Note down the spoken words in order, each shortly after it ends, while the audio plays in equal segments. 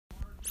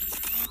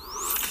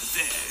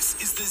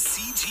The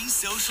CG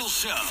Social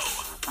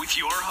Show with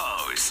your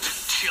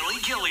host, Chili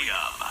Gilliam,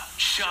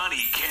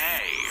 Shawnee K,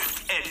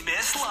 and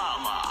Miss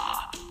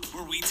Lala,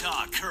 where we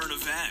talk current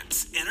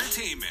events,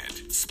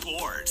 entertainment,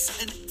 sports,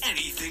 and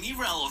anything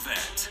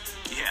irrelevant.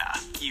 Yeah,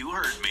 you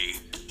heard me.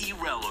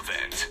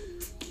 Irrelevant.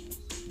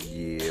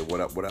 Yeah,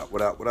 what up?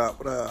 What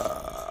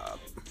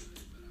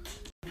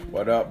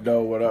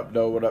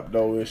up,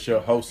 though? It's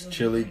your host,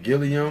 Chili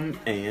Gilliam,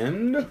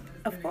 and...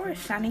 Of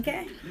course, Shawnee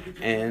K.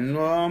 And,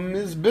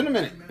 it's been a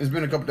minute. It's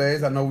been a couple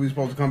days. I know we were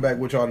supposed to come back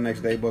with y'all the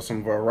next day, but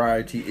some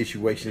variety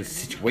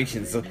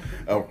situations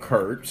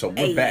occurred. So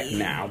we're back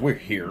now. We're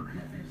here.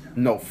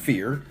 No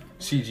fear.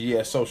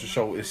 CGS Social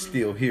Show is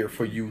still here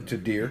for you to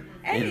dear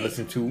and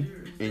listen to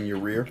in your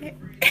rear.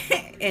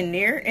 And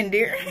near and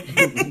dear.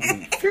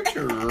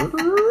 Future.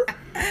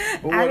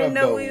 I didn't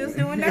know we was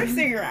doing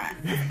nursing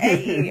rhymes.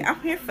 Hey, I'm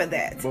here for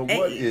that. But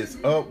what is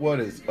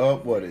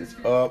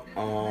up?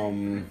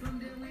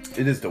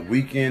 It is the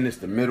weekend. It's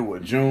the middle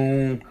of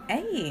June.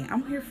 Hey,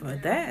 I'm here for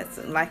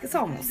that. Like, it's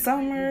almost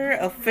summer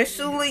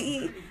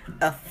officially,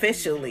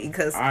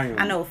 because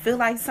I know it feel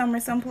like summer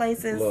some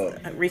places,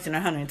 reaching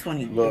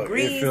 120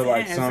 degrees. It feel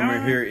like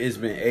summer here. It's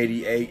been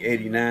 88,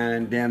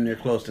 89, damn near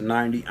close to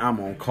 90. I'm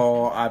on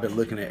call. I've been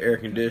looking at air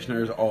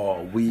conditioners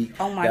all week.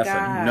 Oh my God.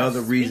 That's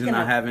another reason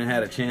I haven't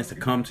had a chance to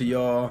come to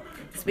y'all.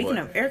 Speaking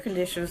of air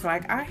conditioners,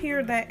 like, I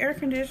hear that air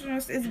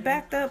conditioners is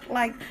backed up,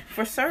 like,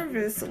 for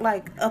service,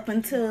 like, up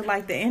until,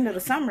 like, the end of the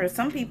summer.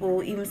 Some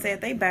people even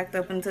said they backed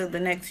up until the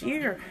next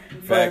year.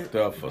 Backed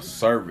up for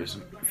service.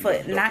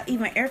 For not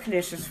even air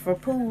conditioners, for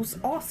pools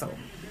also.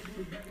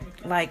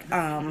 Like,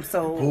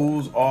 so...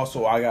 Pools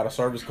also, I got a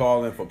service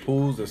call in for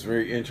pools. That's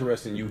very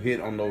interesting. You hit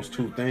on those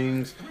two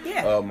things.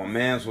 Yeah. My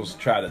man was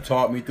trying to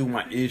talk me through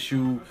my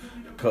issue.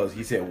 Because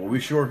he said, well,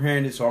 we're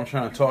short-handed, so I'm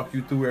trying to talk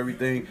you through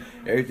everything.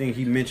 Everything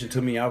he mentioned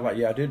to me, I was like,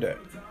 yeah, I did that.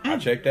 I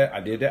checked that.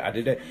 I did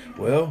that.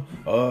 Well,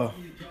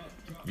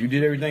 you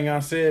did everything I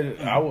said.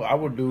 I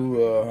would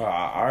do, all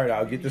right,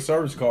 I'll get the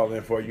service call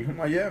in for you. I'm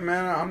like, yeah,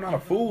 man, I'm not a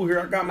fool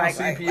here. I got my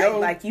CPO.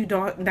 Like you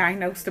don't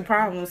diagnose the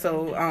problem,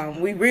 so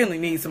we really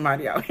need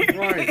somebody out here.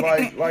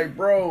 Right, like,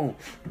 bro,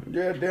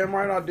 yeah, damn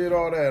right I did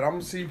all that. I'm a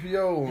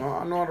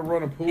CPO. I know how to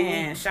run a pool.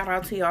 And shout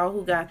out to y'all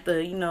who got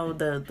the,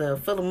 the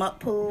fill them up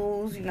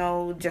pools,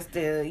 just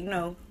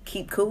to,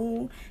 keep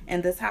cool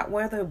in this hot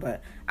weather.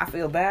 But I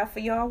feel bad for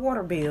y'all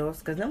water bills,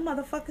 because them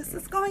motherfuckers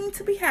is going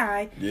to be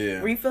high.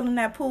 Yeah. Refilling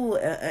that pool,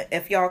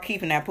 if y'all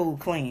keeping that pool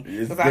clean.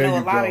 Because I know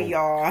a lot of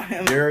y'all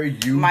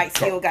might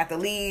still got the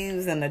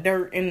leaves and the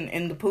dirt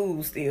in the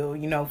pool still,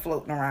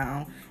 floating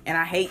around. And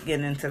I hate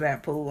getting into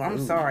that pool. I'm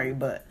sorry,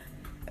 but...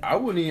 I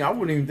wouldn't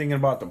even thinking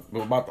about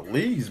the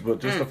leaves,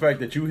 but just the fact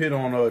that you hit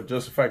on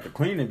just the fact of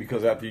cleaning,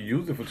 because after you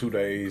use it for 2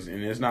 days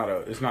and it's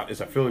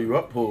a fill you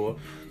up pool.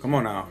 Come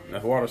on now,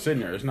 that water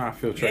sitting there, it's not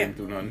filtrating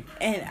through nothing.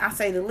 And I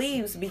say the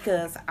leaves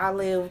because I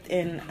lived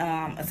in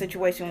a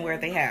situation where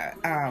they had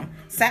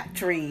sap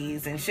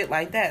trees and shit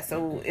like that,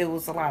 so it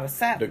was a lot of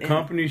sap. The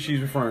company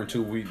she's referring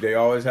to, they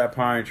always have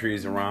pine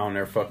trees around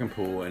their fucking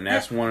pool, and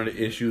that's one of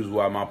the issues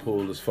why my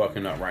pool is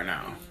fucking up right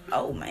now.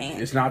 Oh man,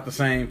 it's not the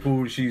same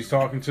pool she's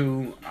talking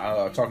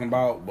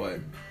about, but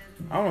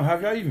I don't know.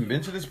 Have y'all even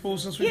been to this pool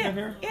since we've been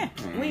here? Yeah,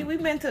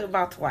 we've been to it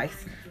about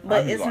twice,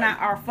 but it's not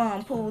our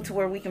fun pool to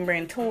where we can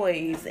bring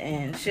toys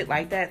and shit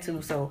like that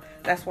too. So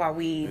that's why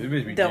we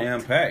be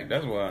jam packed.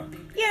 That's why.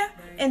 Yeah,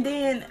 and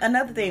then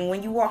another thing,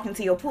 when you walk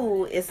into your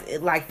pool, it's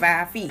like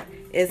 5 feet.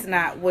 It's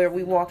not where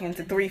we walk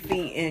into 3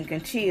 feet and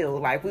can chill.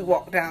 Like, we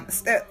walk down the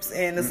steps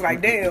and it's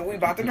like, damn, we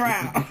about to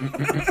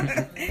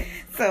drown.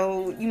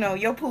 So,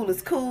 your pool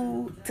is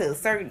cool to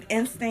certain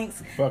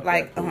instincts. Fuck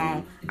like,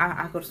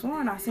 I could have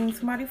sworn I seen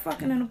somebody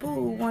fucking in the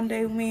pool one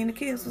day when me and the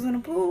kids was in the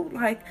pool.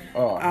 Like,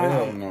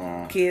 hell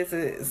no. Kids,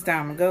 it's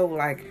time to go.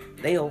 Like,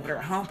 they over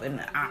there humping.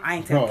 I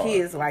ain't telling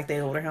kids like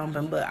they over there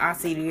humping, but I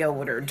see they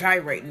over there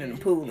gyrating in the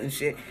pool and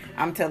shit.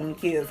 I'm telling the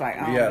kids like,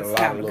 it's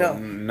time to go.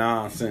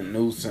 Nonsense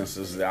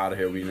nuisances out of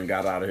here. We even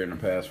got out of here in the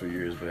past few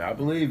years, but I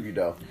believe you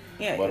though.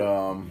 Yeah.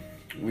 But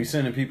we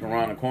sending people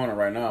around the corner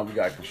right now. We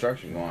got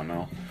construction going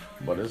on.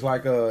 But it's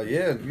like,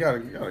 you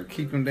gotta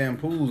keep them damn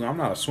pools. I'm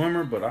not a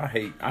swimmer, but I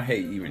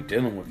hate even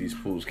dealing with these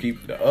pools.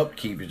 The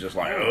upkeep is just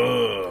like,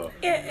 ugh.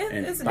 Yeah,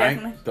 it's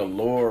definitely. Thank the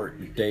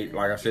Lord,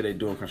 like I said, they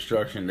doing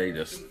construction. They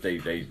just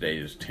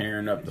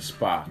tearing up the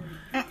spot.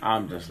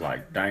 I'm just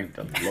like, thank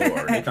the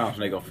Lord. They thought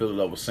they gonna fill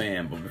it up with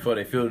sand, but before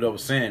they filled it up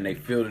with sand, they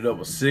filled it up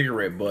with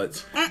cigarette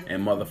butts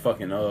and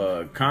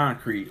motherfucking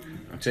concrete.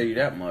 I'll tell you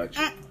that much.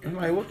 I'm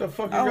like, what the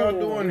fuck are y'all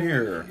doing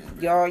here?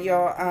 Y'all,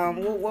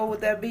 what would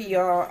that be?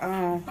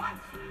 Y'all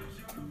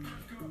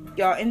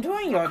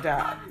enjoying your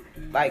job?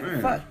 Like,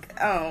 fuck,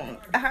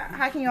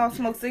 how can y'all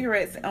smoke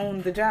cigarettes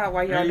on the job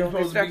while y'all doing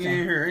construction?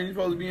 Ain't you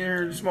supposed to be in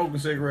here smoking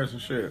cigarettes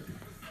and shit?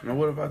 Now,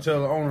 what if I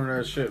tell the owner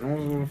that shit?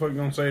 What the fuck you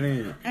gonna say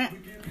then?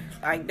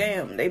 Like,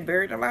 damn, they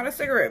buried a lot of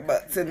cigarette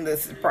butts in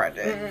this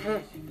project.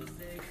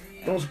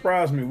 Don't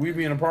surprise me. We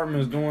be in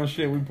apartments doing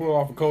shit. We pull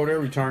off a cold air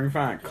return. You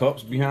find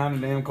cups behind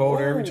the damn cold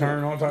air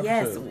return, all types of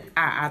shit. Yes,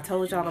 I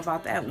told y'all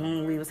about that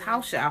when we was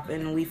house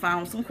shopping. We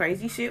found some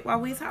crazy shit while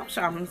we was house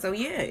shopping. So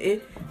yeah,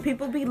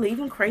 people be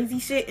leaving crazy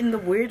shit in the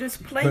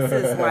weirdest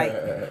places.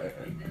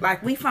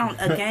 like we found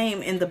a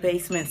game in the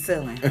basement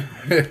ceiling.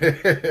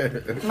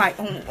 Like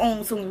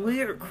on some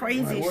weird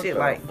crazy shit.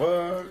 Like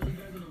fuck?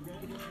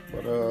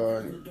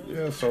 But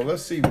yeah, so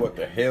let's see what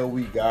the hell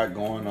we got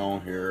going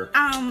on here.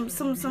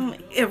 Some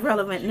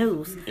irrelevant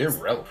news.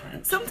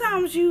 Irrelevant.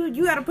 Sometimes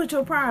you gotta put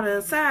your pride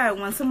aside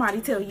when somebody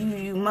tell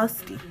you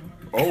musty.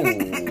 Oh,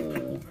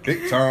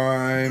 big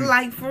time.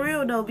 Like for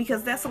real though,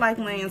 because that's like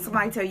when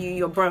somebody tell you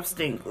your breath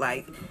stink.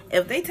 Like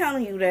if they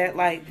telling you that,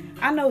 like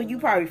I know you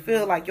probably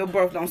feel like your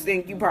breath don't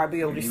stink. You probably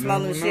be able to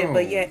smell and shit,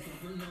 but yet.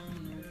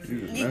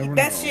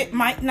 That shit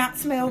might not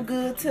smell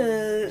good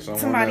to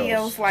somebody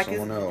else. Like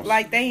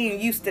like they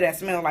ain't used to that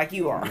smell like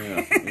you are.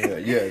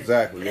 Yeah,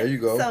 exactly. There you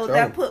go. So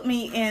that put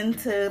me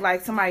into like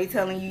somebody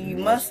telling you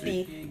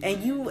musty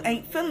and you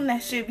ain't feeling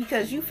that shit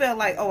because you felt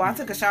like, oh, I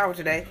took a shower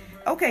today.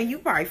 Okay, you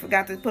probably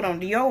forgot to put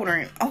on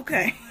deodorant.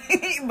 Okay,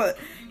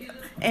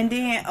 and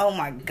then, oh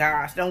my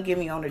gosh, don't get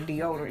me on the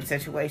deodorant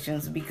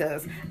situations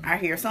because I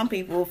hear some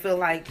people feel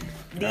like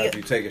if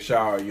you take a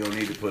shower, you don't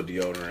need to put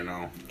deodorant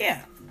on.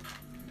 Yeah.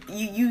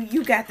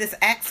 You got this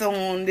Axe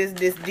on, this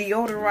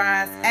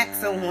deodorized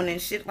Axe on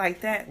and shit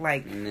like that.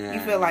 Like, you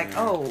feel like,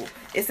 oh,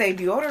 it's a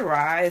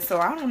deodorized, so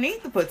I don't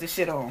need to put this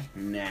shit on.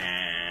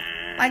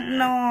 Like,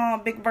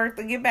 no, Big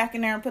Bertha, get back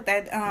in there and put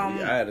that, I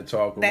had to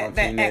talk with my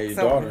teenage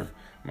daughter.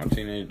 My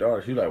teenage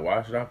daughter, she's like,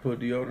 why should I put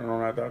deodorant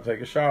on after I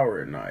take a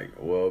shower at night?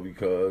 Well,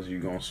 because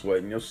you're going to sweat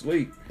in your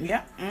sleep.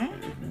 Yeah.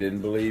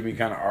 Didn't believe me,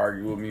 kind of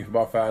argued with me for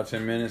about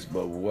 5-10 minutes,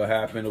 but what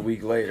happened a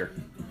week later?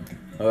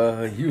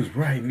 You was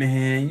right,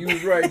 man. You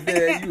was right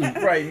there. You was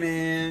right,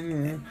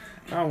 man.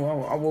 I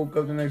woke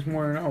up the next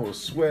morning, I was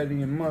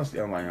sweaty and musty.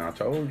 I'm like, I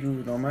told you,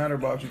 it don't matter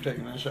about you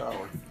taking that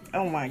shower.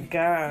 Oh my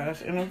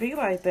gosh, and it be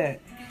like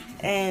that.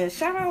 And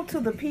shout out to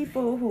the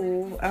people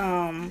who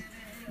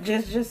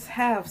just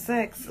have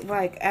sex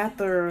like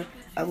after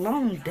a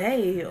long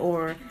day,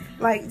 or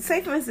like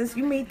say for instance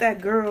you meet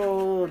that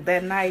girl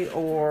that night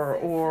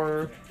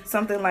or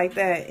something like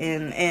that,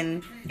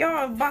 and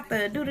y'all about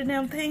to do the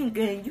damn thing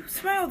and you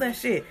smell that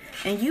shit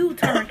and you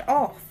turned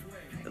off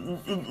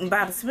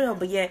by the smell,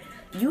 but yet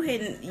you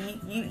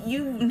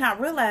not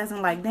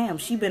realizing like, damn,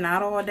 she been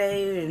out all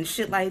day and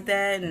shit like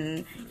that,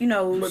 and you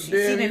know she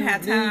didn't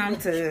have time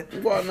to.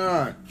 Why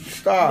not?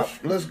 Stop.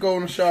 Let's go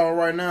in the shower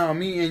right now,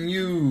 me and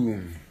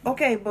you.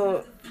 Okay,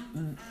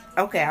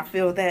 I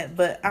feel that,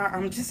 but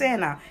I'm just saying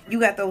now, you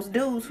got those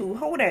dudes who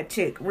hold that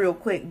chick real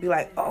quick, be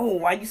like, oh,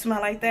 why you smell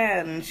like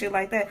that and shit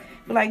like that.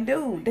 Be like,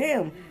 dude,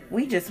 damn,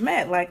 we just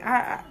met. Like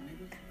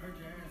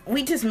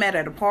we just met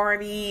at a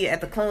party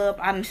at the club.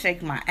 I done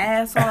shake my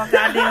ass off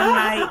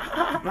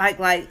goddamn night.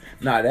 Like.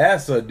 Nah,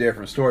 that's a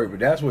different story, but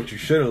that's what you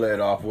should have led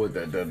off with,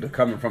 the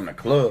coming from the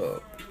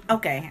club.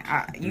 Okay,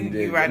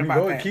 you right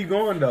about that. Keep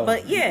going though.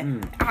 But yeah,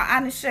 I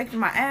done shaking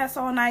my ass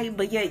all night.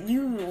 But yet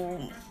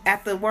you,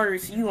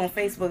 afterwards, you on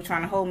Facebook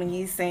trying to hold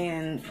me. You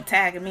saying,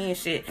 tagging me and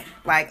shit.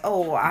 Like,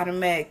 oh, I done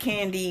met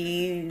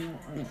Candy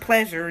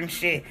Pleasure and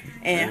shit,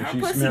 and her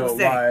pussy was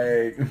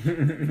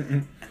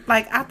that.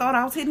 Like I thought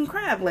I was hitting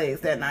crab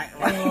legs that night.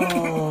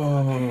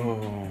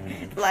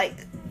 Like,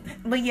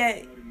 but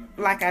yet,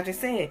 like I just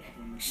said.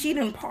 She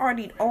done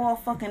partied all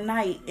fucking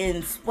night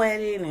and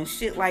sweating and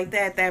shit like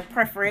that.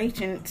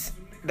 Preparations.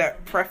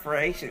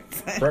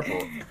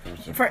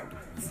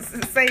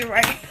 Say it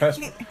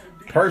right.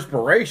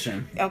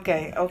 Perspiration.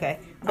 Okay.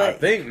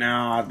 But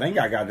I think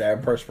I got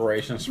that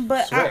perspiration.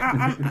 But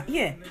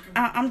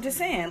I'm just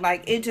saying,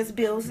 like it just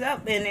builds up,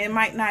 and it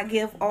might not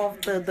give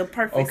off the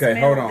perfect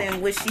smell in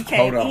which she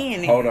came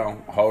in. Hold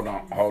on.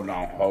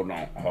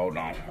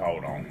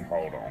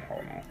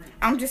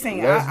 I'm just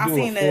saying, I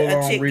seen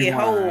a chick get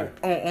hold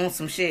on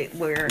some shit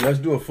where. Let's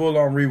do a full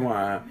on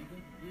rewind.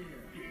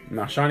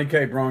 Now, Shawnee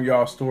K brought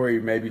y'all a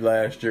story maybe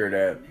last year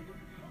that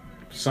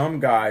some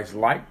guys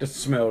like to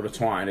smell the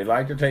twine. They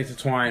like to taste the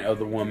twine of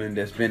the woman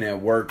that's been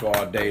at work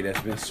all day,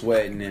 that's been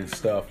sweating and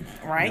stuff.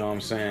 Right. You know what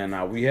I'm saying?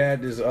 Now, we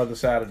had this other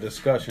side of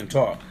discussion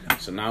talk.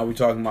 So now we're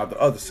talking about the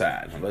other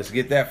side. Let's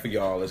get that for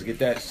y'all. Let's get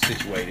that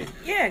situated.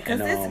 Yeah, because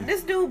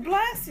this dude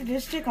blasted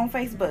this chick on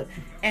Facebook.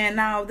 And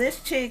now this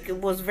chick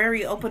was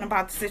very open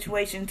about the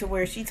situation to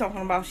where she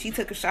talking about she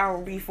took a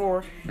shower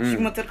before she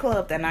went to the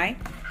club that night.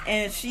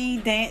 And she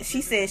danced.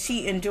 She said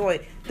she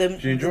enjoyed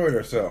herself.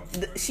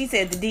 She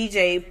said the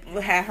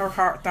DJ had her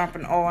heart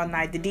thumping all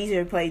night. The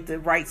DJ played the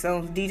right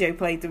songs. The DJ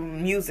played the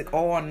music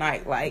all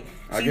night. Like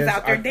she's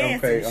out there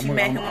dancing. Okay, she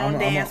met him on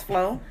dance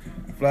floor.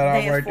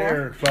 Flat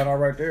out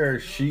right there.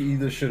 She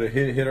either should have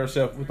hit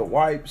herself with the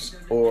wipes,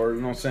 or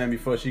you know what I'm saying,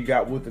 before she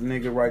got with the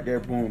nigga right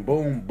there, boom,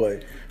 boom.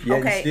 But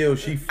yet still,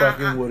 she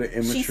fucking with an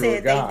immature guy. She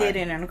said they did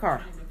it in the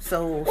car.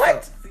 So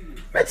what?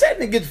 Man, take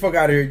the get the fuck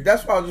out of here.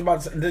 That's what I was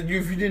about to say.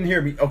 If you didn't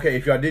hear me, okay,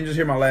 if y'all didn't just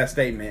hear my last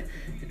statement,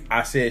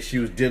 I said she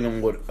was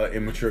dealing with an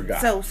immature guy.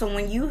 So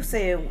when you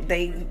said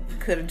they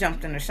could have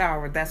jumped in the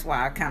shower, that's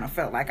why I kind of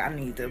felt like I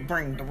need to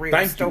bring the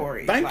real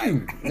story. Thank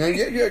you.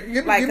 Yeah,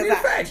 give like, me the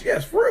facts.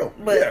 Yes, for real.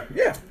 But,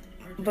 yeah.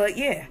 But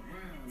yeah.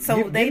 So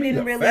Give they me didn't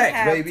the really facts,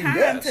 have baby. time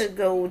Yes. to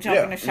go jump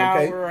in the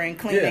shower and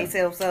clean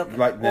themselves up,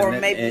 or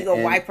maybe go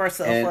wipe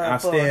herself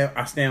up.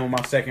 I stand with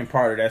my second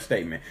part of that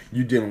statement.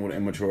 You dealing with an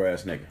immature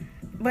ass nigga.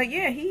 But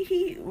yeah,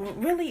 he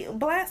really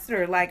blasted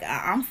her. Like,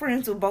 I'm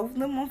friends with both of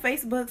them on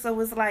Facebook, so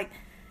it's like,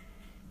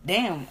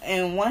 damn.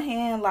 In one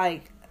hand,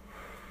 like,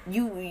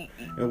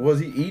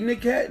 was he eating a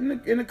cat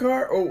in the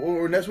car,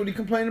 or that's what he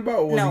complained about?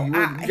 Or no, he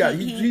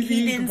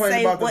didn't complained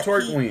say about the what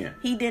twerk win.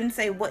 He didn't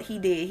say what he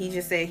did. He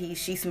just said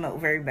she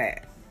smelled very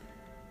bad.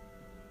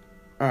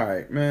 All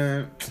right,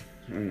 man.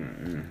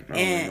 And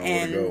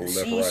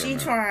she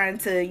trying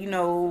to,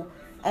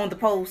 on the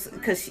post,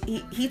 because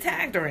he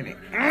tagged her in it.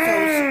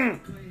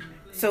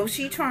 So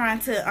she trying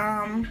to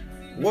I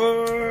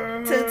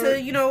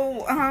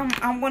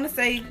want to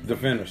say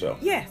defend herself.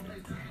 Yeah.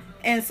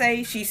 And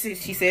say she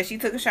said she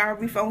took a shower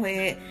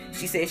beforehand.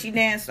 She said she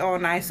danced all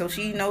night, so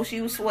she knows she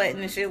was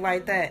sweating and shit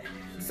like that.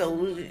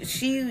 So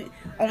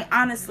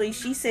honestly,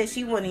 she said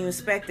she wasn't even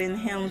expecting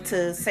him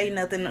to say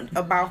nothing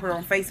about her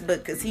on Facebook,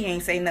 because he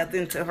ain't say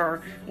nothing to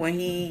her when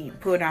he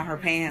put on her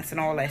pants and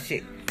all that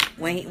shit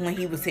when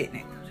he was hitting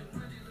it.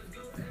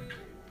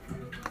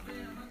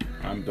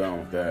 I'm done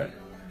with that.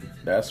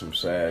 That's some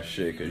sad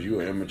shit, because you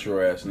an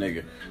immature ass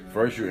nigga.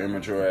 First, you an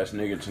immature ass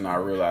nigga to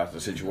not realize the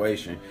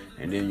situation,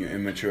 and then you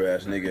immature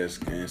ass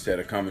niggas instead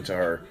of coming to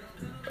her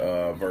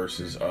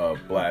versus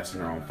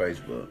blasting her on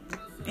Facebook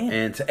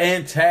and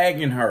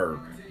tagging her.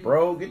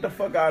 Bro, get the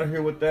fuck out of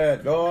here with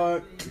that,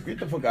 dog. Get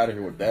the fuck out of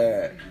here with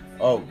that.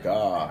 Oh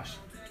gosh.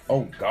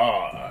 Oh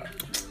God.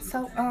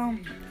 So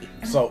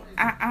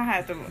I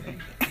had to.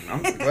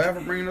 I'm glad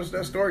for bringing us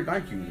that story.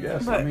 Thank you.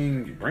 Yes, I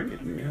mean, bring it.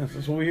 Yes,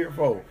 that's what we're here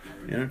for.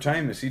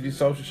 Entertainment. See this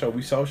social show.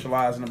 We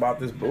socializing about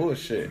this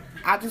bullshit.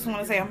 I just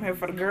want to say I'm here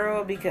for the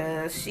girl,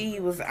 because she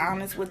was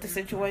honest with the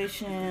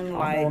situation.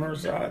 Like, I'm on her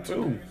side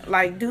too.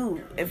 Like,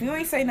 dude, if you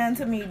ain't say nothing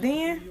to me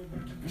then,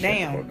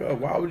 damn.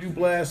 Why would you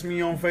blast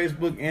me on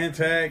Facebook and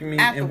tag me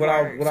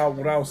afterwards, and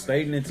without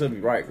stating it to me?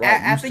 Right.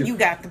 After you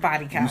got the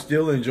body count. You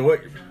still enjoy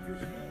it?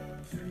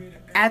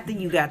 After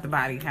you got the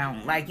body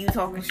count. Like, you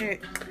talking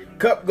shit?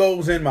 Cup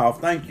goes in mouth.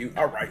 Thank you.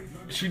 All right.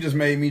 She just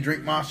made me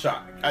drink my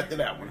shot after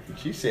that one.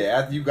 She said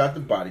after you got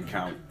the body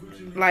count.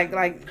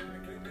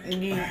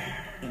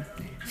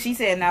 She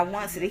said not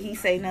once did he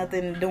say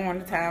nothing during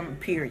the time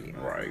period.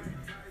 Right.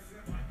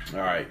 All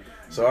right.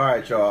 So, all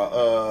right,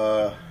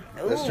 y'all.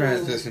 Let's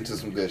transition to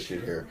some good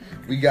shit here.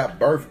 We got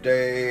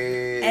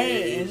birthdays.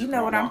 Hey, and you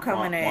know what I'm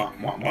coming at.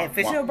 If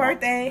it's your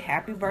birthday,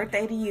 happy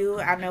birthday to you.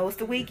 I know it's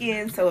the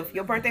weekend, so if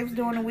your birthday was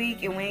during the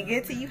week and we didn't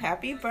get to you,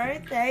 happy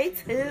birthday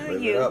to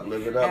you.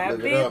 Live it up,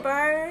 happy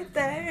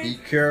birthday. Be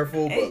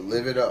careful, but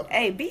live it up.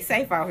 Hey, be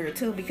safe out here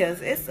too, because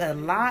it's a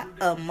lot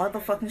of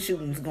motherfucking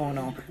shootings going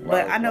on.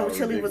 But I know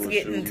Chili was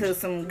getting to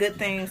some good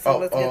things, so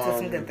let's get to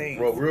some good things.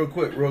 Real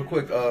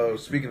quick.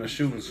 Speaking of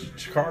shootings,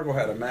 Chicago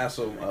had a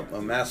massive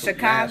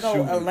Chicago,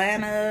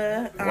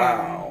 Atlanta.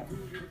 Wow,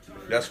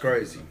 that's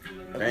crazy.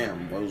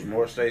 Damn, those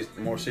more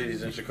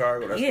cities in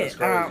Chicago. That's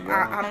crazy.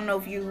 I don't know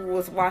if you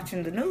was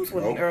watching the news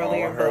with me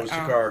earlier. All I heard was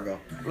Chicago.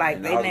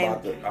 Like I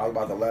was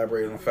about to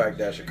elaborate on the fact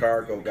that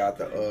Chicago got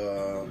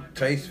the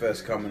Taste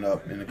Fest coming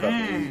up in a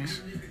couple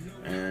weeks,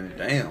 and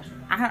damn.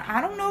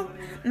 I don't know.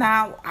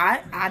 Now,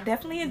 I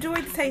definitely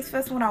enjoyed the Taste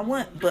Fest when I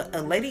went, but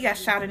a lady got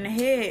shot in the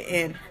head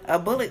and a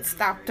bullet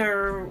stopped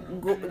her.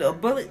 A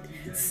bullet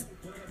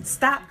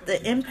stopped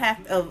the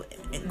impact of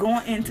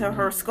going into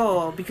her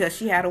skull because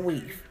she had a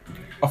weave.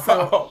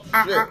 So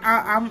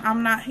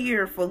I'm not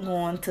here for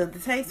going to the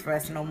Taste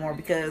Fest no more,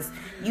 because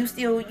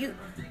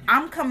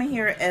I'm coming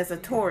here as a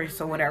tourist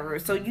or whatever,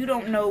 so you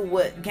don't know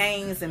what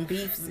gangs and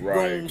beefs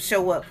gonna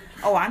show up.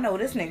 Oh, I know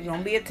this nigga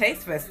gonna be at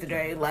Taste Fest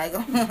today. Like,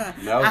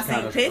 I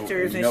seen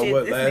pictures and shit. You know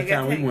what? Last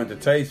time we went to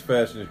Taste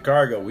Fest in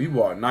Chicago, we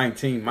walked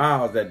 19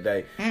 miles that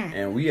day,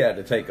 and we had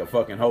to take a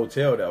fucking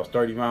hotel that was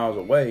 30 miles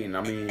away. And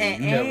I mean, you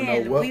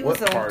never know what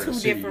part of the city. We was on two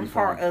different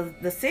parts of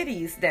the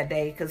cities that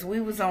day, because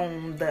we was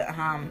on the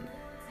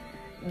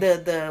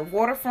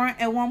waterfront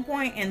at one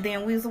point, and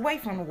then we was away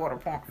from the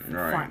waterfront.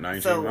 Right,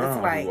 19 so miles.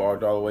 It's like, we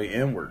walked all the way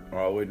inward,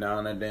 all the way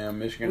down that damn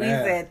Michigan. We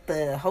was at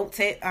the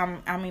hotel.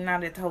 I mean,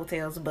 not at the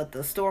hotels, but the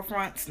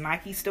storefronts,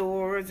 Nike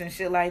stores and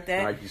shit like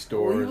that. Nike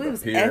stores. We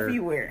was pier,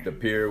 everywhere. The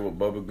pier with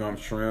bubblegum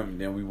shrimp.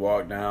 Then we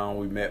walked down.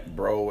 We met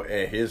bro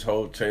at his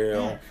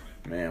hotel.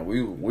 Man,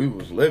 we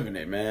was living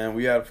it, man.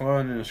 We had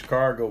fun in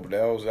Chicago, but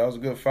that was a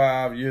good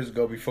 5 years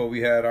ago before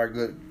we had our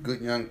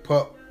good young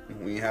pup.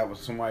 We have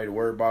somebody to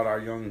worry about our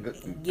young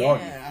doggy.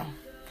 Yeah.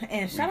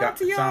 And shout out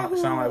to y'all.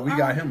 Sound like we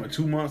got him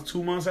 2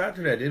 months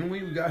after that, didn't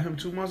we? We got him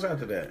 2 months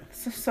after that.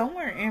 So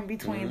somewhere in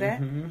between that.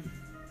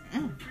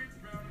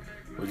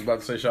 Was you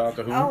about to say shout out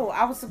to who? Oh,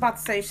 I was about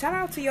to say shout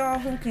out to y'all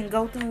who can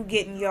go through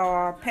getting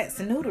your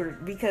pets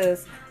neutered,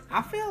 because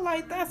I feel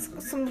like that's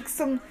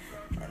some.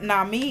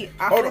 Not me.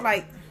 I feel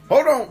like.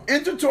 Hold on,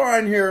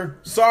 intertwine here.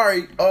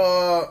 Sorry,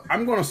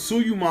 I'm gonna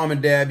sue you, mom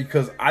and dad,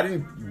 because I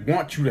didn't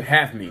want you to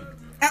have me.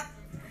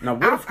 Now,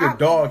 what if your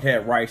dog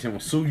had rights and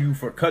would sue you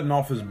for cutting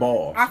off his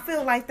balls? I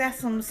feel like that's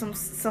some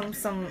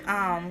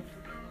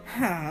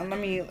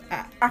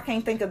I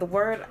can't think of the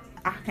word.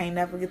 I can't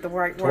never get the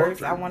right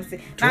words. I want to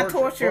say not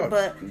torture,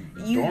 but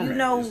you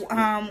know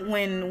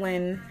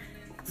when.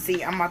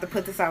 See, I'm about to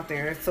put this out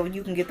there so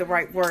you can get the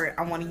right word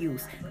I want to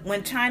use.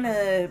 When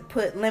China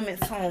put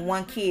limits on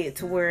one kid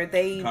to where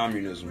they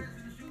communism.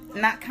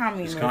 Not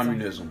communism. It's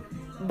communism.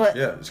 But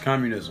yeah, it's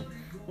communism.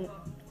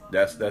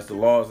 That's the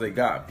laws they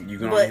got. You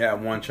can only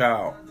have one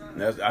child.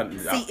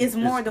 It's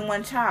more than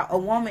one child. A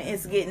woman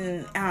is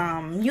getting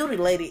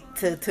mutilated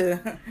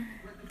to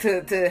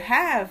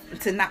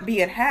not be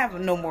able to have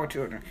no more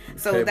children.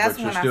 So okay, that's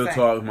but when you're still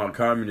talking about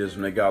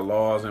communism. They got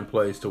laws in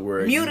place to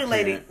where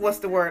mutilated. What's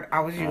the word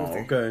I was using? Oh,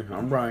 okay,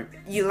 I'm right.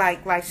 You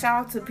like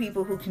shout out to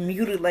people who can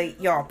mutilate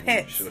y'all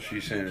pets. So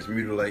she's saying it's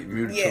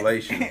mutilation.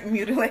 Yeah.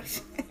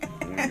 Mutilation.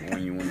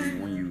 when you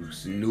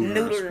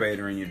neuter or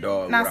spay in your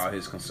dog without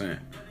his consent.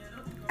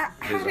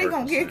 How they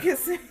gonna get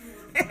consent?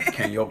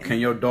 Can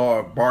your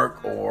dog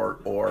bark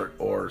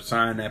or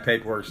sign that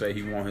paperwork say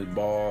he want his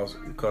balls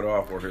cut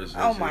off or his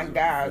oh my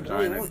god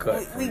vagina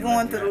cut? We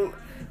going through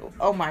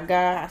oh my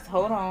gosh,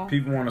 hold on.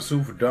 People want to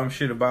sue for dumb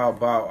shit about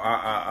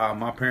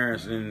my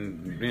parents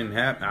didn't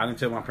have. I didn't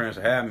tell my parents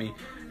to have me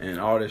and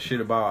all this shit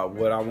about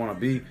what I want to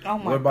be. Oh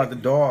my what about the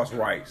dog's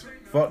rights?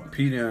 Fuck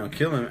Peter and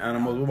killing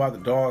animals. What about the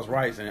dog's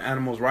rights and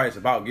animals' rights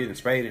about getting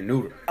spayed and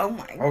neutered? Oh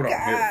my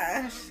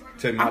gosh.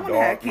 Tell my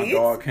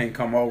dog can't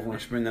come over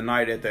and spend the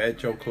night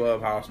at your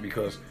clubhouse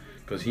because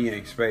he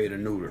ain't spayed or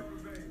neutered.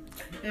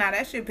 Nah,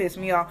 that shit pissed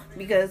me off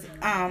because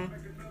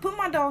put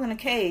my dog in a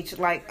cage.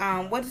 Like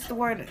what is the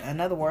word?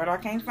 Another word I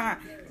can't find.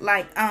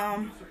 Like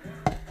I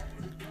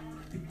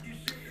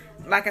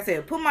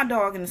said, put my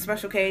dog in a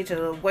special cage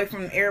away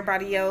from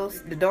everybody else.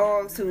 The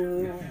dogs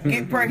who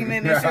get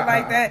pregnant and shit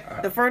like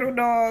that. The fertile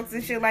dogs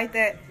and shit like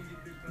that.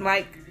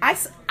 Like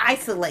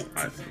isolate.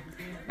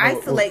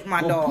 Isolate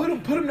my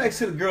dog. Put him next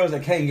to the girls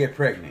that can't get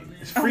pregnant.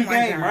 It's free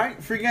game, right?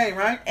 Free game,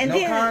 right? And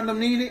no condom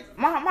needed.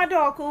 My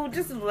dog cool.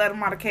 Just let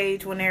him out of the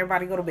cage when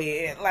everybody go to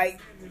bed. Like,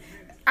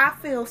 I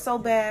feel so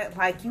bad.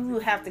 Like, you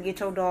have to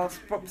get your dog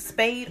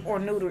spayed or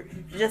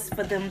neutered just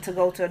for them to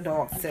go to a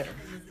dog sitter.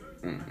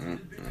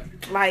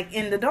 Mm-hmm. Like,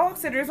 and the dog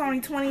sitter is only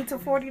 $20 to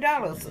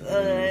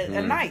 $40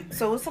 a night.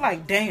 So it's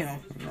like, damn,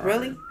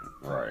 really?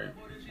 Right.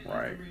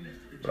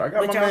 But I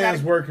got my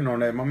man's working on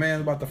that. My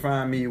man's about to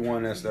find me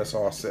one that's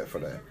all set for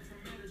that.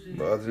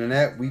 But other than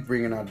that, we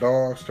bringing our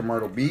dogs to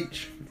Myrtle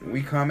Beach.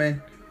 We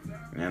coming.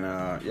 And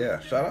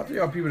shout out to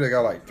y'all people that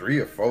got like 3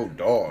 or 4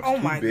 dogs. Oh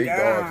 2 my big gosh.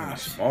 dogs and a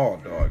small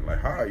dog. Like,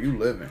 how are you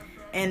living?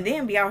 And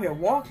then be out here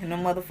walking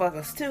them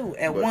motherfuckers too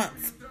at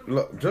once.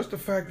 Look, just the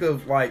fact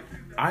of like,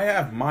 I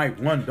have my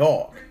one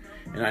dog.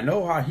 And I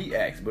know how he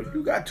acts. But if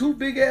you got 2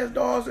 big ass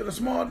dogs and a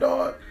small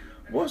dog,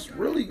 what's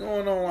really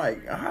going on?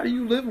 Like, how are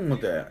you living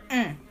with that?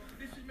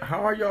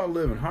 How are y'all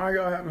living? How are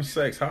y'all having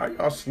sex? How are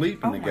y'all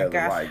sleeping together? Oh my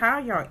gosh, like, how are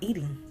y'all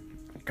eating?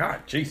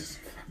 God, Jesus.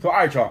 So, all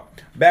right, y'all.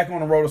 Back on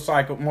the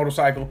motorcycle.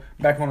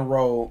 Back on the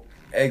road.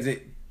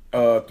 Exit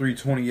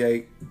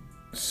 328,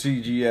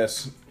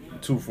 CGS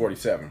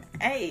 247.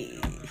 Hey,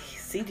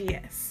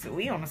 CGS.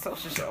 We on a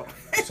social show.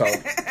 So,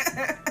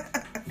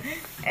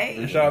 hey.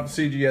 And shout out to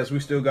CGS. We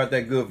still got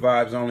that good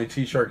vibes only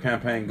t-shirt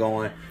campaign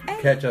going. Hey.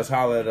 Catch us,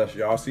 holler at us.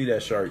 Y'all see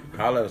that shirt.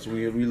 Holler at us.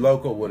 We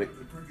local with it.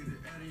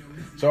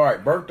 So, all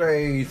right,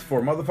 birthdays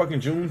for motherfucking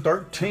June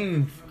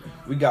 13th.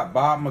 We got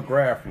Bob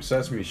McGrath from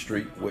Sesame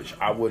Street, which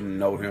I wouldn't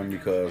know him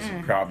because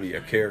probably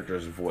a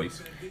character's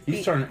voice.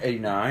 He's turning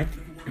 89.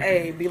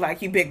 Hey, be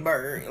like you Big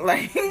Bird.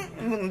 Like,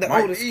 the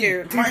oldest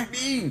character. Might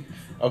be.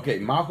 Okay,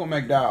 Malcolm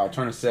McDowell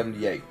turning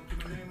 78.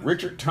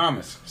 Richard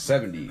Thomas,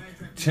 70.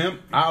 Tim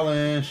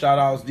Allen, shout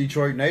outs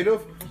Detroit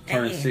native,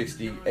 turning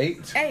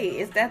 68. Hey,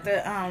 is that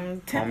the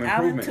Tim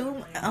Allen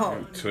too?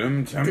 Oh,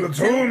 Tim the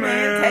Tool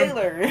Man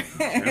Taylor.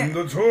 Tim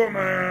the Tool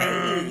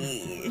Man.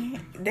 Hey,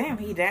 damn,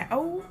 he that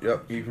old?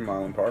 Yep, he from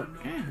Island Park.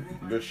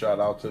 Good shout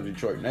out to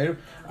Detroit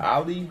native.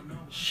 Ali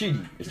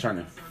Sheedy is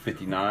turning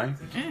 59.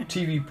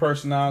 TV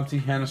personality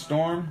Hannah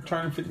Storm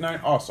turning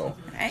 59 also.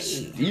 Hey,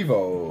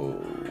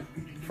 Steve-O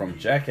from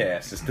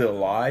Jackass is still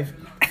alive.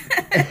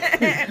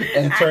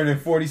 And turning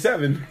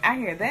 47. I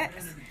hear that.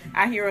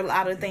 I hear a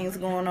lot of things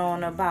going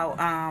on about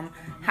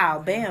how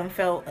Bam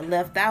felt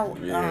left out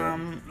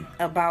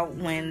about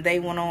when they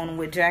went on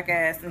with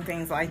Jackass and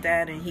things like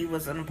that, and he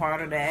wasn't a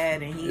part of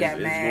that, and he got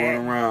mad. It's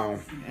going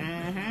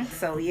around.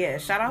 So yeah,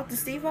 shout out to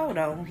Steve-O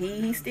though.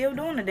 He's still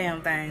doing the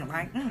damn thing.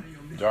 Like, All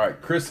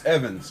right, Chris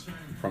Evans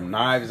from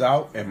Knives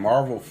Out and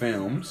Marvel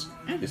Films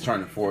is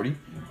turning 40.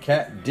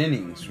 Kat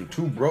Dennings from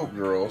Two Broke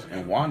Girls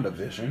and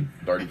WandaVision,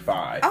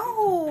 35.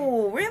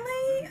 oh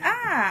really?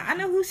 I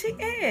know who she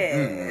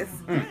is.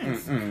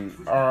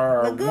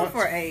 Our Look good once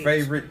for age.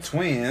 favorite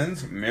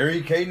twins,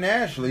 Mary Kate and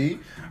Ashley,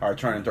 are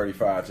turning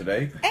 35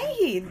 today.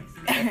 Hey,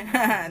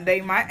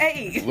 they my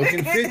age.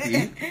 Looking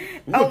 50.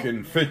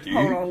 Looking 50.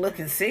 Hold on,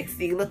 looking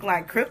 60. Look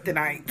like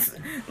kryptonites.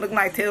 Look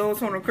like Tales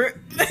from the Crypt.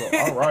 So,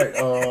 all right,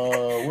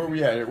 where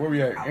we at?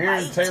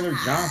 Aaron Taylor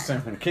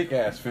Johnson from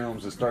Kick-Ass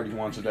Films is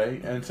 31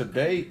 today, and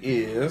today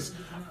is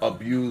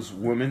Abused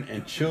Women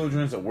and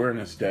Children's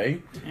Awareness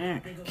Day,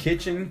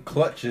 Kitchen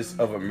Clutches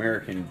of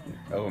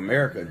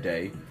America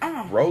Day,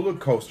 Roller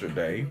Coaster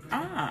Day.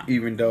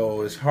 Even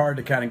though it's hard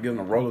to kind of get on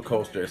a roller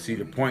coaster at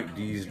Cedar Point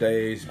these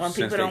days, When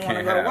since people they don't want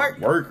to can't go to have work.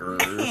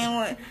 workers.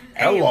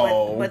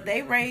 Hello. But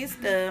they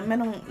raised the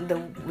minimum,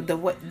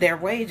 their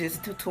wages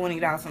to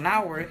 $20 an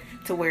hour,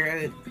 to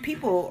where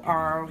people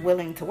are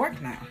willing to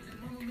work now.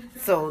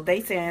 So they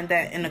saying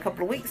that in a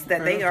couple of weeks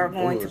that they are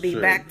going to be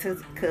back to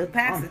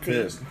capacity.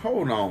 I'm pissed.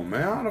 Hold on,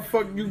 man. How the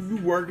fuck you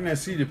working at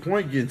Cedar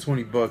Point getting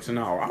 $20 an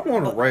hour? I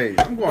want a raise.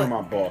 I'm going to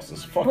my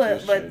bosses. Fuck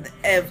this shit. But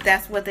if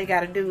that's what they got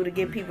to do to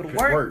get people to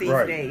work these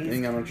days. They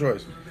ain't got no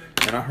choice.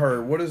 And I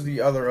heard, what is the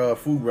other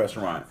food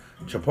restaurant?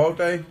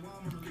 Chipotle?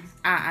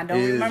 I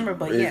don't remember,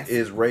 but yes.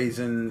 Is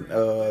raising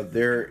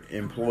their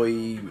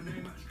employee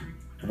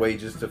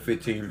wages to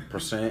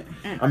 15%.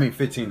 I mean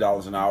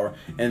 $15 an hour,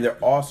 and they're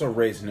also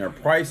raising their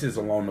prices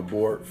along the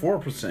board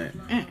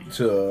 4%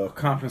 to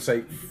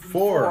compensate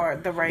for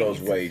the those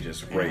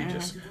wages.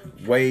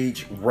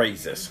 Wage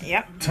raises.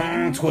 Yep.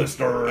 Tongue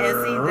twister.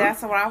 And see,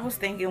 that's what I was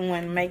thinking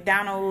when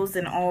McDonald's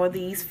and all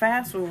these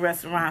fast food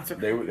restaurants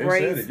they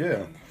raised, said it,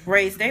 yeah.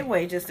 Raised their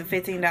wages to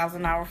 $15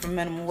 an hour for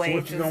minimum wage. So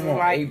what you gonna want?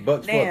 Like,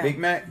 $8 for a Big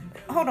Mac?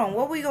 Hold on,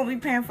 what we gonna be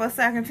paying for a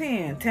sack of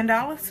 10?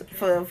 $10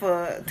 for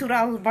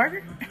 $2 a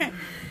burger?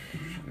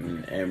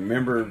 And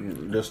remember,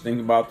 just think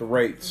about the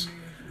rates.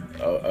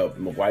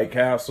 White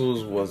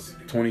Castles was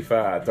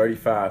 25,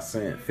 35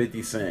 cents,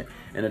 50 cents.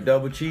 And the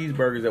double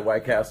cheeseburgers at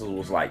White Castles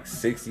was like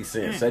 60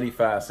 cents,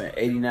 75 cents,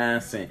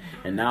 89 cents.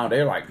 And now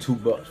they're like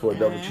 $2 for a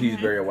double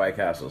cheeseburger at White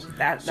Castles.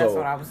 That's what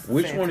I was saying.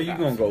 Which one are you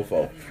going to go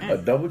for? A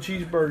double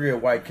cheeseburger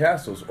at White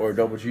Castles or a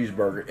double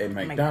cheeseburger at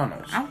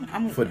McDonald's?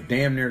 For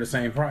damn near the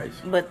same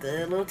price. But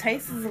the little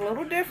taste is a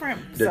little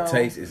different. The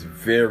taste is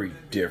very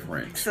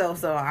different. So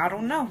I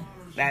don't know.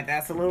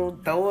 That's a little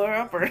thrower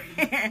upper.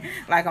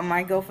 Like I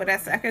might go for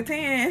that sack of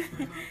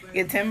 10.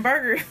 Get 10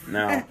 burgers.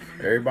 Now,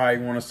 everybody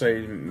want to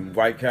say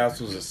White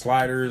Castles are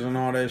sliders and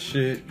all that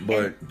shit,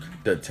 but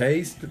the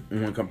taste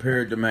when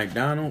compared to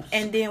McDonald's.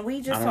 And then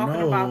we just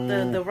talking about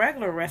the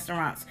regular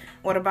restaurants.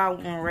 What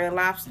about when Red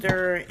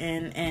Lobster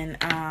and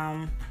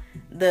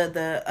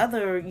the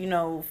other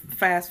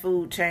fast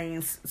food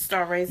chains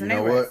start raising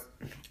their rates? You know what?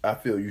 I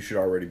feel you should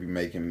already be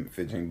making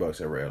 $15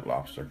 at Red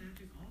Lobster.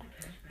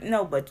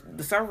 No, but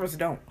the servers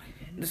don't.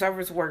 The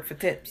servers work for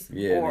tips.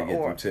 Yeah, they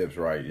get them tips,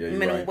 right. Yeah,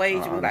 minimum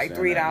wage was like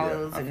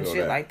 $3 and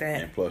shit like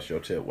that. And plus your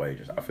tip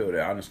wages. I feel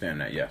that. I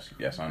understand that. Yes,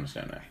 I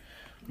understand that.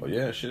 But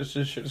yeah, shit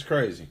is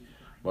crazy.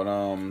 But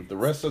the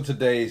rest of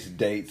today's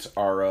dates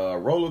are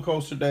Roller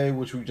Coaster Day,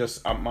 which we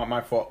just my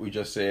fault we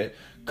just said.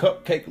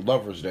 Cupcake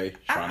Lovers Day,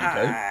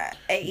 Shawnee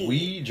K.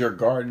 Weed Your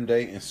Garden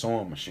Day, and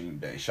Sewing Machine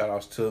Day. Shout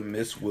outs to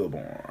Miss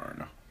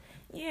Wilborn.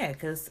 Yeah,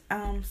 because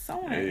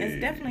sewing is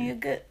definitely a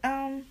good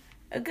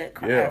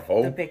craft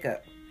to pick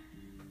up.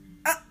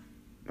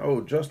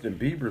 Oh, Justin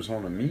Bieber's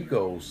on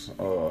Amigos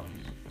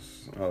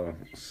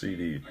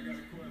CD.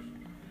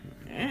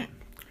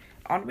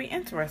 Ought to be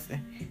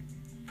interesting.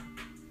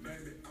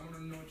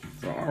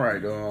 All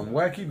right,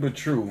 wacky but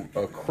true.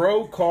 A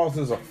crow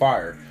causes a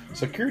fire.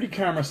 Security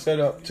camera set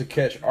up to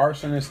catch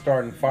arsonists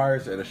starting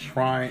fires at a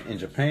shrine in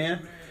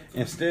Japan.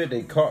 Instead,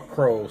 they caught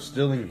crows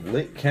stealing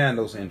lit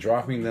candles and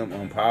dropping them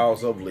on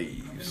piles of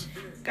leaves.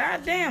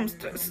 Goddamn.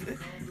 Start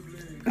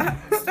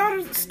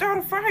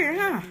a fire,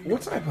 huh?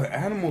 What type of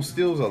animal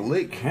steals a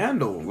lit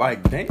candle?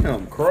 Like,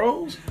 damn,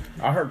 crows?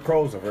 I heard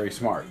crows are very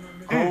smart.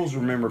 Crows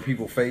remember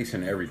people's face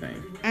and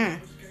everything.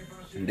 And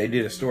they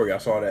did a story. I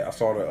saw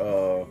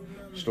the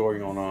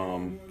story on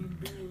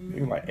I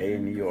think like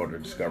A&E or the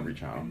Discovery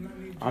Channel.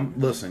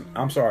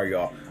 I'm sorry,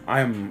 y'all. I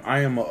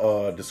am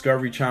a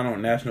Discovery Channel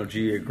and National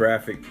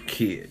Geographic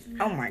kid.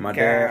 Oh my god. My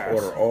dad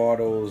ordered all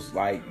those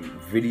like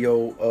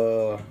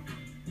video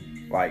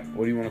like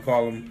what do you want to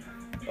call them?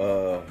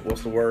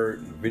 What's the word?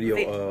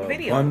 Video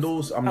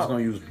bundles. I'm just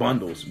gonna use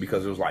bundles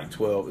because it was like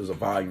 12. It was a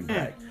volume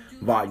pack.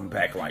 Volume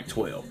pack like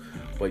 12.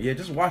 But yeah,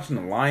 just watching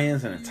the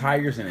lions and the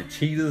tigers and the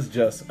cheetahs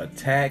just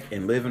attack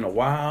and live in the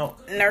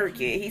wild. Nerd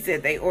kid, he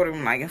said they ordered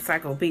them like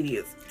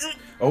encyclopedias.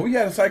 Oh, we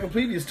got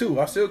encyclopedias too.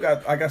 I still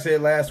got, like I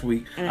said last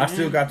week, I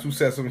still got 2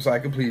 sets of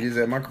encyclopedias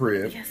at my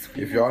crib. Yes,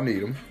 if y'all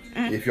need them.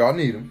 If y'all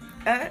need them.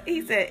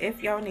 He said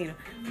if y'all need them.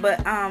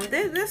 But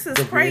this is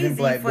crazy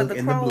for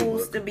the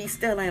crows to be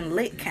stealing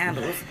lit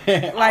candles.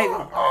 Like,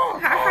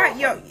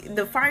 how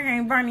the fire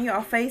ain't burning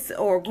y'all face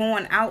or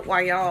going out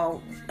while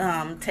y'all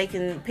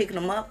picking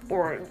them up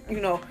or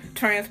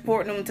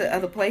transporting them to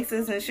other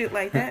places and shit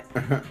like that.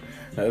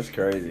 That's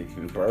crazy.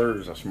 And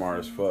birds are smart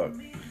as fuck.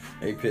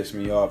 They piss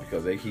me off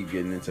because they keep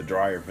getting into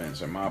dryer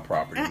vents in my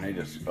property and they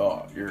just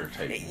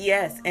irritate me.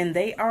 Yes, and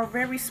they are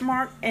very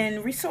smart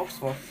and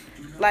resourceful.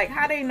 Like,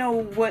 how they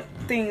know what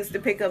things to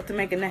pick up to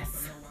make a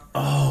nest?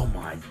 Oh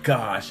my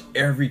gosh,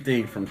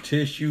 everything from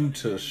tissue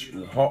to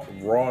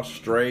raw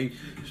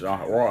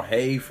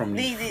hay from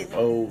dead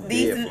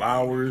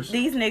flowers.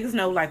 These niggas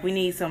know, like, we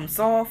need some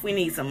soft, we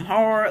need some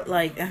hard,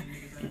 like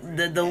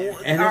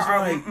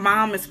our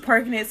mom is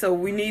pregnant, so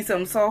we need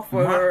some soft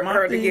for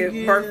her to give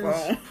birth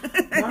on.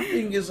 My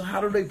thing is,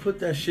 how do they put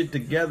that shit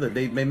together?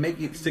 They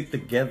make it stick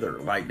together.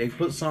 Like, they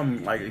put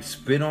something, like they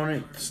spit on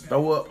it,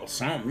 throw up or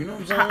something. You know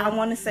what I'm saying? I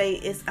want to say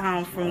it's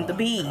from the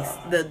bees,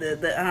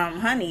 the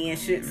honey and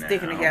shit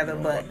sticking together.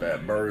 But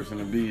that birds and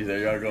the bees,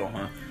 there y'all go,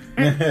 huh?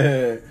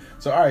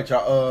 So, all right,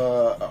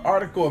 y'all.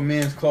 Article of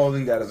men's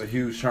clothing that is a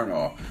huge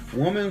turnoff.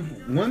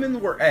 Women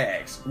were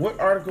asked, what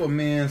article of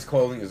men's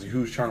clothing is a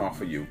huge turnoff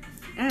for you?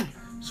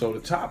 So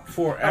the top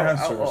 4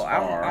 answers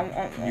are.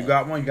 You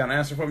got one? You got an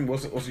answer for me?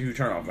 What's a huge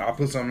turnoff? I'll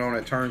put something on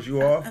that turns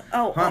you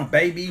off.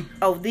 Baby.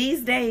 Oh,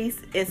 these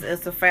days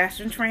it's a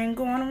fashion trend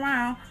going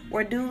around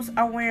where dudes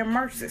are wearing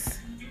immerses.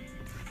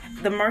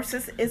 The immerse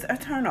is a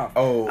turnoff.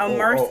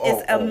 Immerse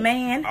is a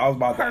man. I was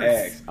about to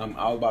ask. I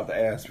was about to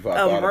ask before I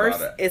thought about it.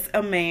 Immerse is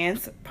a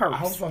man's purse.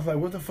 I was about to say,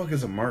 what the fuck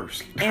is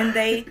immerse?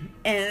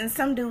 And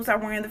some dudes are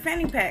wearing the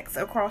fanny packs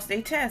across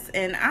their chest,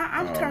 and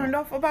I'm turned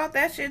off about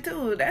that shit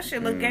too. That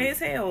shit look gay as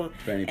hell.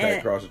 Fanny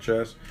pack across the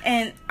chest.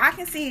 And I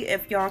can see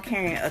if y'all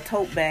carrying a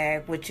tote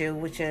bag with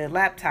your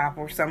laptop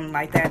or something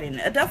like that in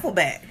a duffel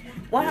bag.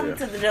 What happened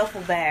to the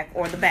duffel bag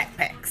or the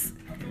backpacks?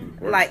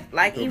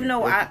 Like even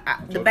though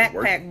the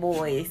backpack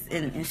boys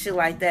and shit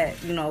like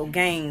that, you know,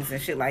 gangs and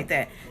shit like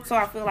that. So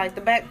I feel like the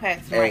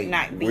backpacks might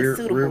not be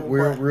suitable.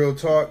 Real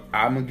talk,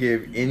 I'm gonna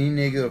give any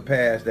nigga a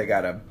pass that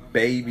got a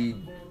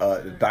baby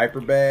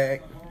diaper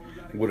bag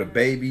with a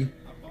baby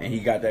and he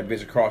got that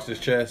bitch across his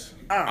chest.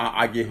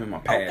 I give him a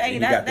pass. Okay, he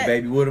got the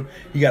baby with him.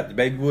 He got the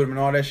baby with him and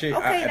all that shit.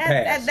 Okay,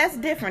 that's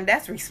different.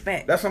 That's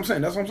respect. That's what I'm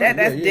saying.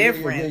 That's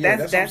different.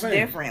 That's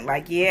different.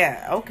 Like,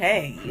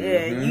 okay.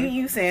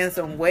 You saying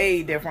some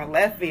way different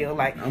left field.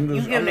 Like,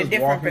 you giving a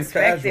different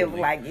perspective.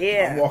 Casually. Like,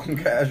 I'm walking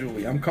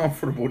casually. I'm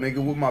comfortable, nigga,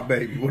 with my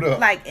baby. What up?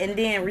 Like, and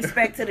then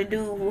respect to the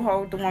dude who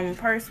hold the woman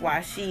purse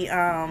while she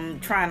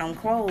trying on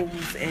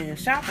clothes and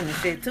shopping and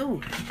shit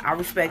too. I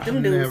respect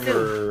them dudes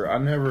too. I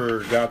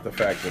never got the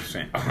fact of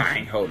saying, I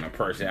ain't holding a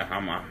purse.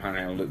 I'm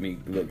gonna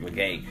look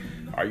gay.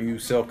 Are you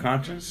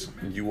self-conscious?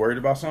 You worried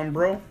about something,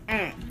 bro?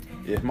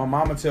 If my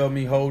mama tell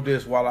me hold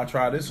this while I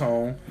try this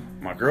on,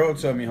 my girl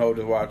tell me hold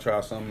this while I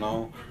try something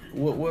on.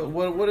 What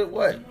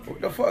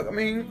the fuck? I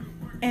mean,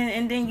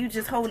 and then you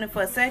just holding it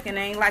for a second.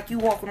 Ain't like you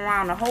walking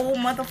around the whole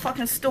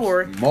motherfucking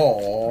store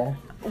mall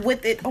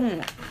with it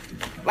on.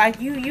 Like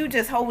you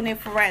just holding it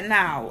for right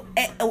now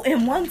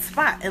in one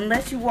spot,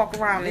 unless you walk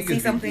around and see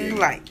something you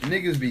like.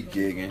 Niggas be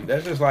gigging.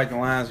 That's just like the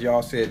lines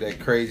y'all said that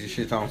crazy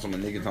shit on some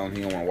niggas on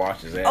he don't want to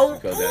wash his ass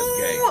because that's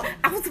gay.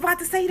 I was about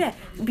to say that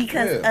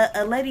because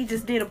a lady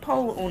just did a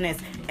poll on this,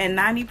 and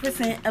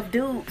 90% of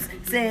dudes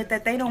said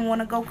that they don't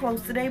want to go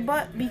close to their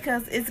butt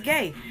because it's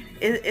gay.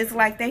 It's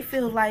like they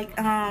feel like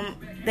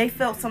they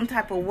felt some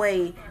type of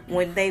way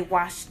when they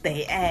washed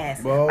their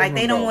ass. Well, like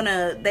they don't want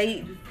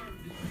to.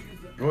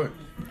 Go ahead.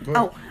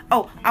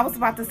 I was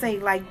about to say,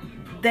 like,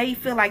 they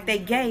feel like they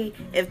gay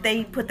if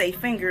they put their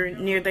finger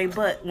near their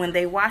butt when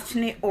they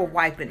washing it or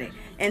wiping it.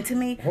 And to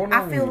me,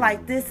 I feel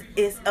like this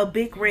is a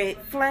big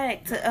red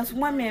flag to us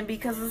women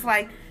because it's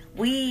like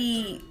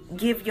we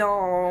give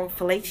y'all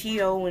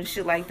fellatio and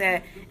shit like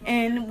that,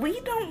 and we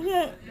don't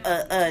want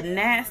a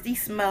nasty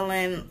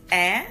smelling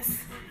ass.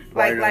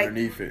 Right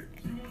underneath it.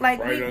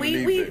 Like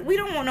we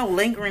don't want no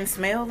lingering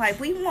smell. Like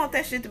we want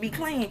that shit to be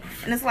clean.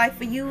 And it's like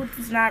for you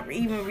to not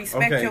even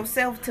respect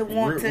yourself to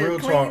want to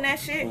clean that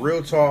shit.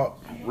 Real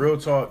talk,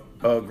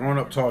 grown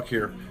up talk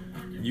here.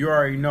 You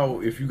already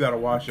know if you gotta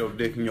wash your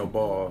dick and your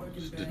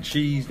balls. The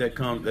cheese that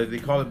comes, they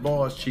call it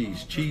balls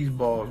cheese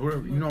balls,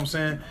 whatever. You know what I'm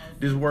saying?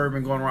 This word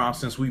been going around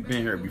since we've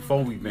been here,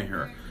 before we've been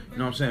here. You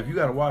know what I'm saying? If you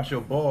gotta wash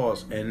your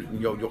balls and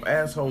your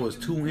asshole is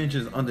 2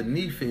 inches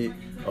underneath it,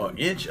 or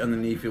inch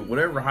underneath it,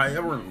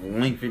 however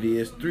length it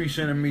is, 3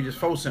 centimeters,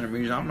 4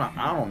 centimeters. I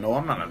don't know.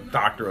 I'm not a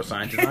doctor or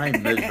scientist. I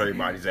ain't measure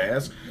everybody's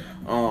ass.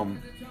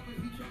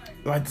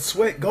 Like the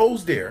sweat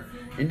goes there,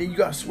 and then you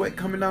got sweat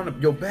coming down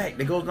your back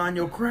that goes down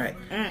your crack.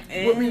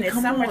 It's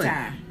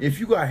summertime. On. If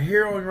you got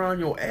hair on around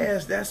your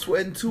ass, that's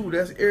sweating too.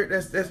 That's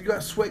you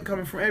got sweat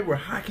coming from everywhere.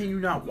 How can you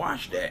not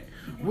wash that?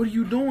 What are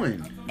you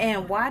doing?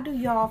 And why do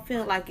y'all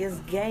feel like it's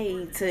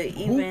gay to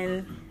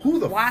even who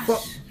the wash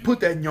fuck put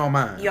that in your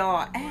mind?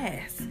 Y'all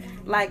ass.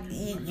 Like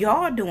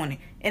y'all doing it.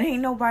 It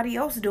ain't nobody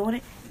else doing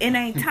it. It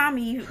ain't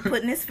Tommy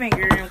putting his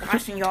finger and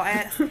washing y'all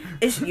ass.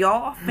 It's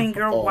y'all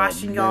finger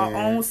washing y'all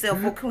own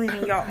self or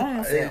cleaning your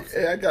own self.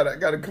 Hey, I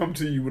gotta come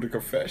to you with a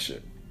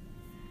confession.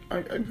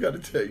 I gotta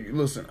tell you,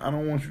 listen, I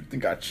don't want you to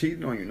think I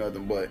cheated on you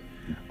nothing, but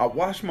I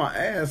washed my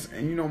ass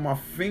and my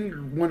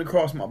finger went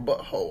across my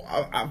butthole.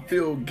 I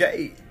feel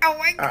gay. Oh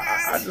my God.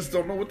 I just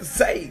don't know what to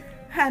say.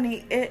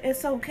 honey,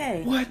 it's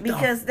okay. What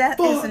because the that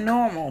fuck? is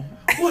normal.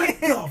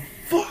 What the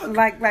fuck?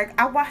 Like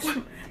I watched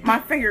my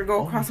finger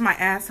go across my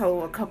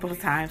asshole a couple of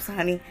times,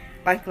 honey.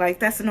 Like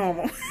that's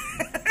normal.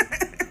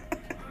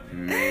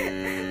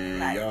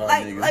 Man, y'all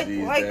niggas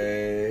these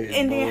days,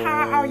 and then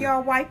how boy. are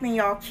y'all wiping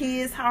y'all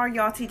kids? How are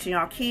y'all teaching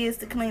y'all kids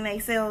to clean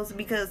themselves?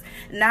 Because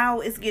now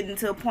it's getting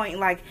to a point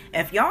like,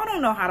 if y'all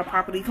don't know how to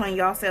properly clean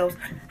yourselves,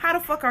 how the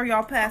fuck are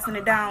y'all passing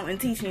it down and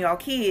teaching y'all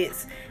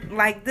kids?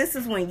 Like, this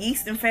is when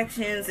yeast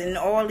infections and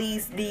all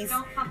these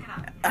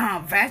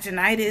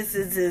vaginitis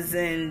is,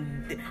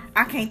 and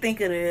I can't think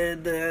of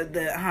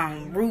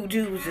the rude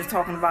Jews just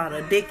talking about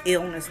a dick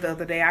illness the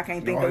other day. I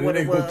can't think of what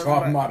it was.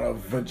 Talking about a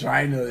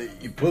vagina,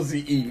 pussy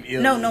eating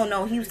illness.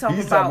 No. He was talking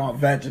He's about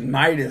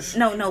vaginitis.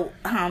 No.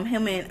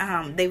 Him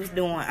and they was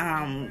doing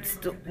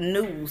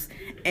news,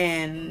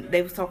 and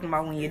they was talking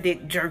about when your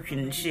dick jerking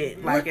and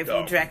shit. Like, if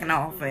you're jacking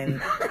off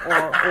and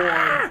or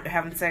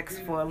having sex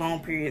for a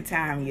long period of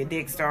time, your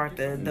dick start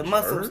the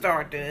muscles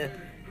start to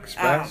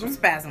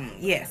spasm.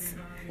 Yes.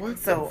 What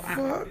so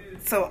the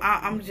fuck?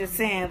 I'm just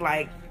saying,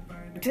 like,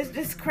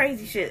 just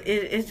crazy shit.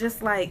 It's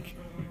just like,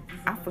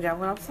 I forgot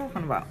what I was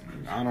talking about.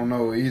 I don't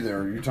know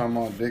either. You talking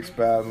about dick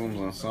spasms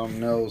or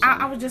something else?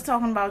 I was just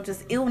talking about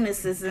just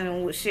illnesses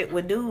and shit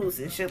with dudes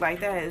and shit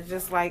like that. It's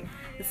just like,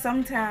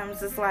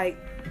 sometimes it's like,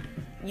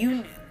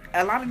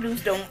 a lot of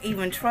dudes don't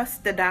even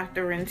trust the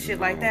doctor and shit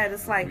like that.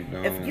 It's like,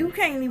 if you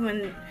can't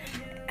even,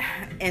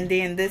 and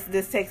then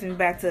this takes me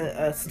back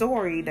to a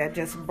story that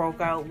just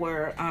broke out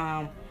where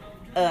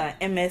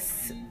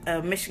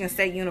Michigan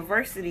State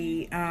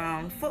University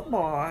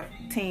football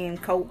team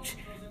coach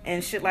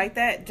and shit like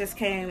that just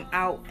came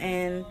out,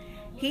 and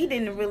he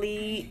didn't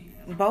really,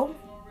 Bo,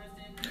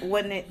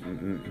 wasn't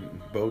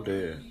it? Bo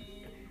did.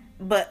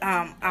 But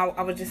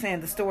I was just saying,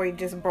 the story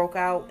just broke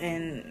out,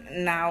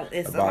 and now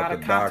it's about a lot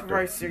of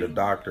controversy. The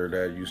doctor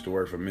that used to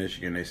work for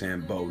Michigan, they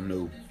saying Bo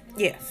knew.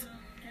 Yes.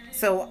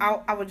 So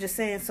I was just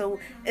saying, so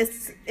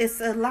it's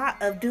a lot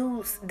of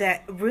dudes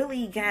that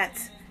really got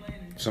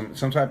some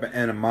type of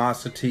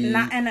animosity,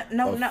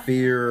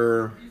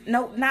 fear.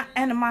 No, not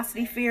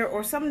animosity, fear,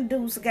 or some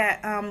dudes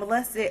got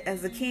molested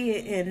as a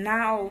kid, and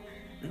now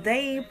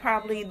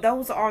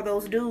those are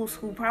those dudes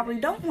who probably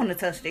don't want to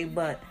touch their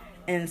butt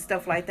and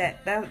stuff like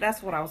that.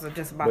 That's what I was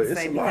just about to say.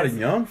 But it's a lot of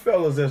young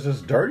fellas that's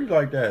just dirty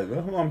like that.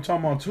 That's what I'm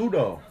talking about too,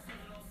 though.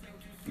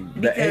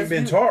 That ain't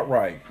been taught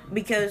right.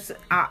 Because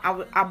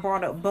I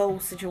brought up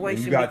Bo's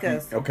situation you got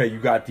these.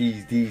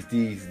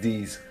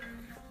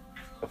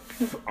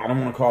 I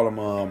don't want to call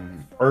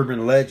them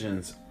urban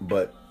legends,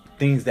 but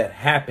things that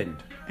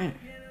happened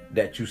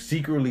that you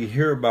secretly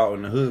hear about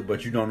in the hood,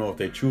 but you don't know if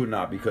they're true or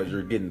not because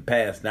you're getting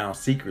passed down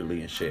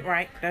secretly and shit.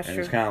 Right, that's and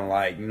true. It's kind of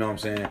like, you know what I'm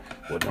saying?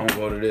 Well, don't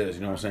go to this.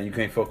 You know what I'm saying? You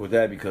can't fuck with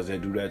that because they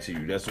do that to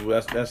you. That's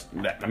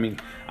that. I mean,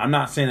 I'm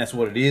not saying that's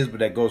what it is, but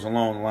that goes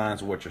along the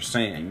lines of what you're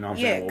saying. You know what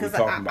I'm saying? Yeah, because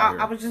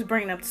I was just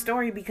bringing up the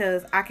story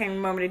because I can't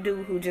remember the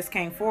dude who just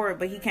came forward,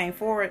 but he came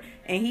forward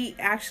and he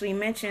actually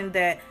mentioned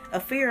that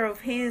a fear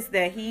of his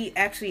that he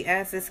actually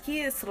asked his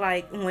kids,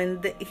 like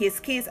when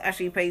his kids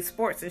actually play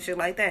sports and shit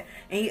like that,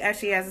 and he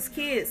actually asked his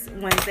kids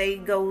when they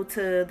go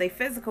to their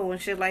physical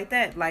and shit like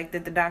that, like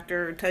did the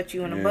doctor touch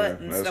you in the butt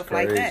and stuff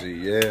crazy. Like that.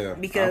 Yeah,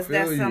 because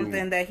that's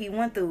something that he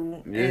went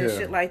through and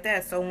shit like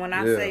that. So when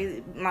I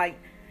say, like,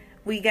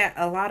 we got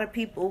a lot of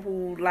people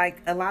who,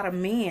 like, a lot of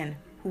men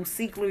who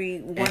secretly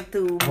went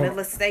through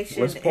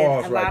molestation and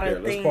a lot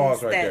of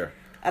things that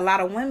a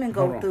lot of women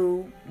go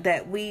through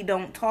that we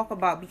don't talk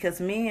about because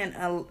men,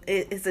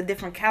 it's a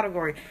different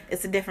category.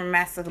 It's a different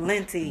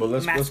masculinity. But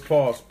let's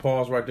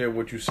pause right there.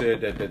 What you said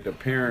that the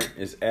parent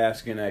is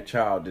asking that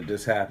child, did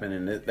this happen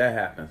and that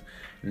happens.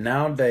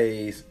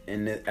 Nowadays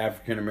in the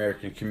African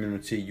American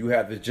community, you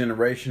have this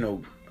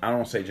generational, I don't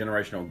want to say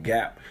generational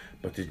gap,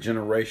 but the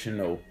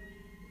generational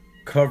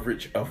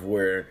coverage of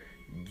where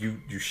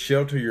you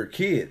shelter your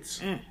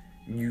kids.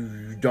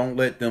 You don't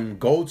let them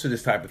go to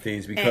this type of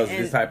things because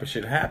this type of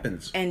shit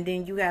happens. And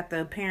then you got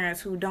the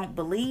parents who don't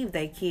believe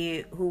their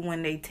kid, who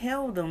when they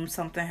tell them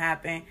something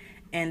happened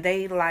and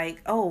they like,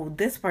 oh,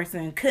 this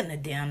person couldn't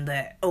have done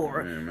that,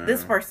 or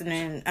this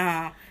person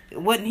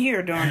wasn't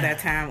here during that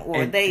time,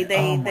 or they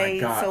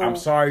God, I'm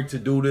sorry to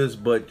do this,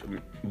 but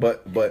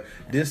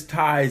this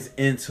ties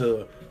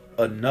into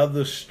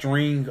another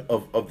string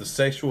of the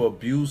sexual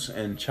abuse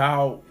and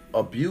child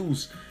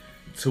abuse.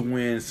 To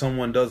when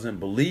someone doesn't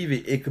believe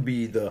it, it could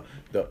be the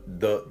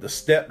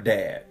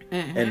stepdad,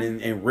 and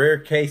in rare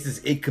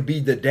cases, it could be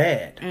the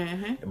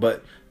dad,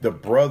 but the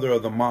brother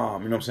of the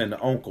mom. You know what I'm saying?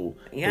 The uncle,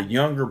 the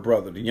younger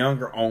brother, the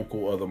younger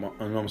uncle of the, you know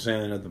what I'm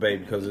saying, of the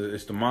baby, because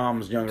it's the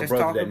mom's younger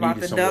brother that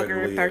needed somewhere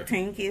to live.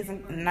 13 kids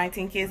and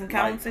 19 kids and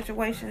counting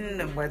situation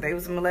where they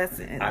was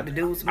molesting, and the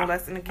dude was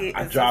molesting the kid.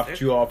 I dropped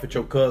you off at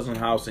your cousin's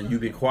house, and you've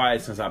been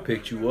quiet since I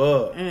picked you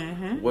up.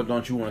 What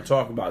don't you want to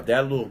talk about?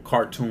 That little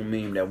cartoon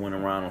meme that went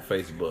around on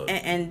Facebook.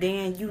 And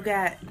then you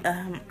got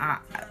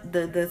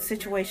the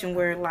situation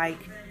where, like,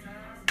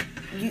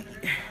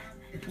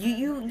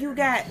 You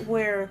got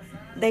where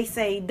they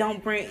say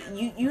don't bring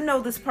you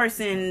know this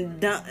person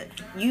done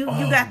you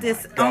got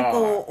this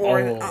uncle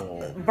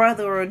or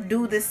brother or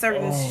do this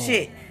certain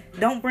shit.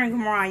 Don't bring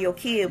him around your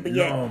kid, but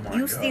yet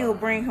you still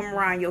bring him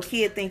around your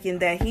kid thinking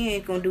that he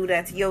ain't gonna do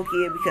that to your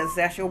kid because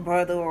that's your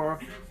brother or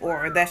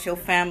that's your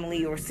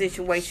family or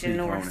situation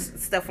or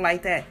stuff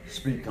like that.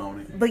 Speak on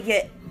it. But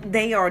yet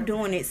they are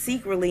doing it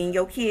secretly, and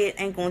your kid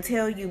ain't gonna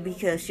tell you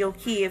because your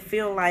kid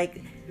feel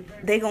like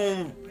they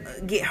gonna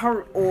get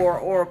hurt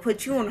or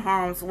put you in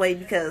harm's way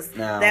because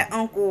that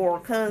uncle or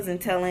cousin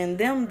telling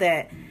them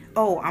that,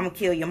 oh, I'm gonna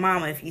kill your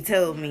mama if you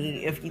tell on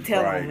me,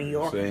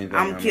 or I'm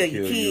gonna kill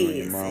your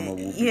kids.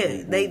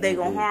 They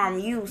gonna harm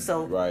you.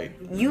 So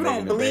you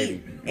don't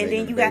believe, and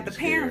then you got the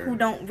parent who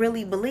don't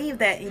really believe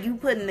that, and you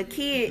putting the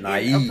kid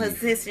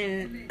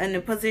in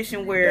a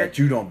position where that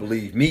you don't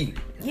believe me.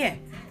 Yeah,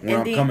 when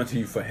I'm coming to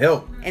you for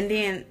help, and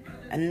then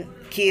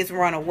kids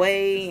run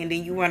away, and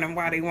then you wonder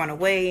why they run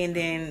away, and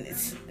then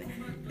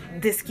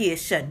this kid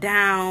shut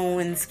down,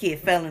 and this kid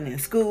failing in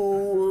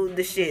school.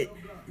 This shit.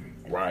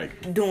 Right.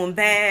 Doing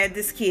bad.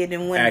 This kid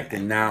and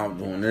acting out,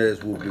 doing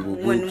this,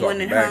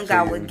 when it hung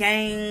out with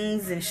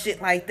gangs and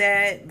shit like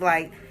that.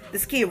 Like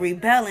this kid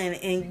rebelling,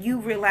 and you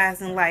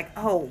realizing like,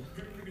 oh,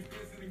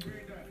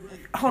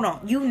 hold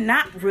on, you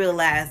not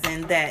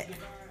realizing that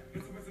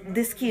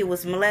this kid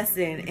was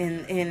molested,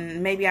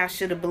 and maybe I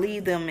should have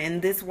believed them,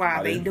 and this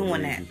why they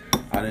doing that.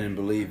 I didn't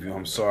believe you.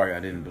 I'm sorry. I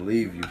didn't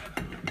believe you.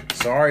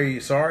 Sorry.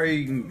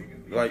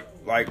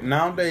 Like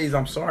nowadays,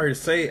 I'm sorry to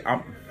say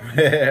I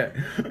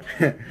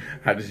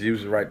just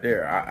use it right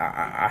there.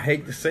 I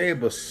hate to say it,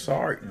 but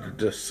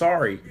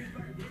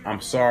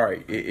I'm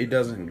sorry. It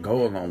doesn't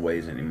go a long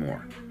ways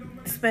anymore.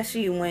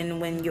 Especially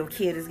when your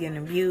kid is getting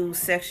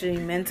abused sexually,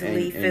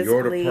 mentally, physically. And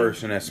you're the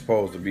person that's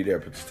supposed to be there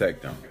to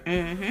protect them.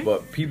 Mm-hmm.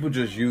 But people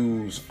just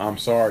use "I'm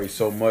sorry"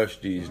 so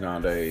much these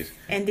nowadays.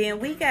 And then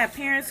we got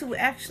parents who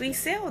actually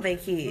sell their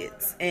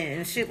kids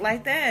and shit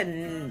like that,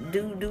 and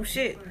do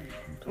shit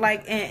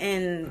like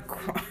and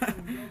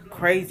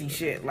crazy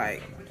shit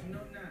like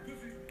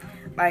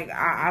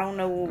I don't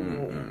know.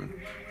 Mm-hmm.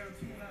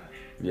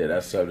 Yeah,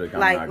 that subject I'm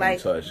not gonna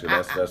touch.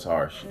 That's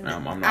harsh.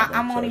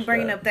 I'm only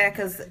bringing up that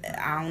because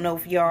I don't know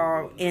if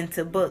y'all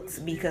into books,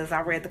 because I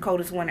read The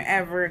Coldest Winter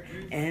Ever,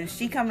 and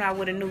she coming out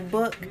with a new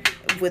book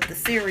with the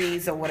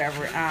series or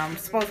whatever.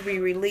 Supposed to be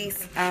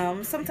released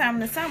sometime in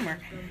the summer,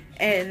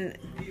 and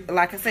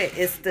like I said,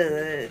 it's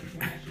the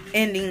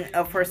ending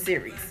of her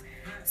series.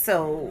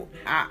 So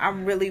I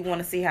really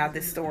want to see how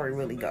this story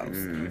really goes.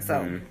 Mm-hmm.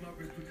 So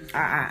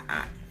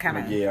I kind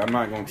of I'm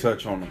not gonna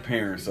touch on the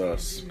parents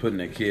putting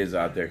their kids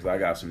out there because I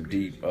got some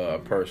deep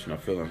personal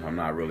feelings I'm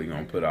not really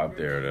gonna put out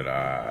there that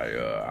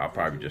I'll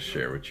probably just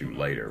share with you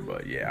later.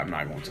 But I'm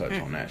not gonna touch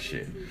on that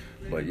shit.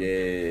 But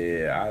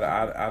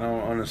I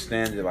don't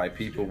understand it. Like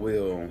people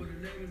will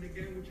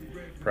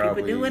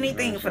probably do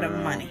anything for the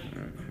money,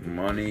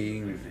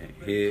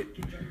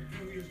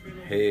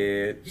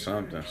 head,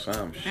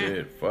 some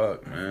shit.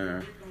 Fuck,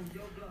 man.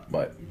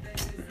 But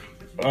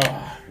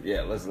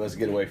let's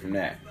get away from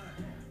that.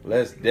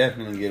 Let's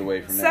definitely get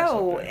away from that.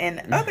 So,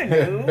 in other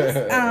news,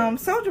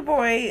 Soulja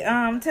Boy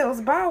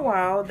tells Bow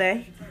Wow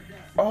that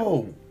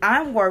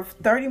I'm worth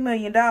 $30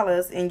 million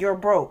and you're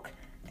broke.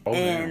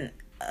 And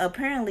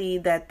apparently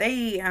that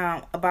they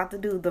about to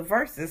do the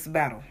versus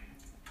battle.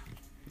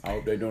 I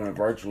hope they're doing it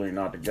virtually,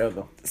 not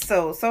together.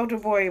 So,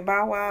 Soulja Boy,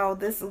 Bow Wow,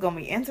 this is going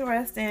to be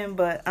interesting,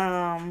 but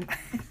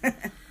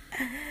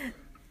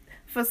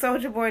for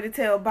Soulja Boy to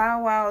tell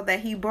Bow Wow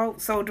that he broke,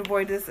 Soulja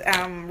Boy just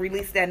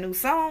released that new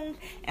song,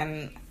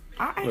 and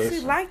I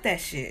actually like that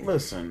shit.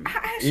 Listen,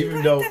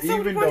 even though it's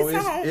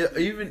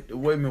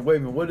wait a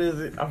minute, what is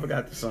it? I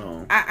forgot the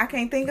song. I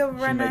can't think of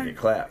it right now. She make it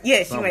clap.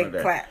 Yeah, she make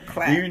it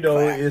clap. Even though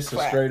it's a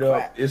straight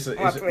up,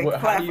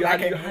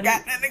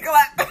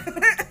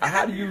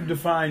 how do you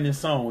define this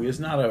song? It's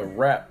not a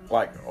rap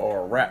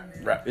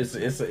rap. It's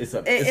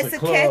a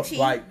club catchy,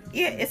 like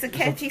it's a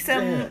catchy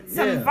some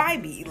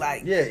vibey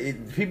like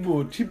people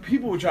would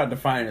try to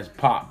define it as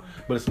pop,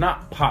 but it's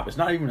not pop. It's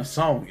not even a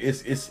song.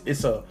 It's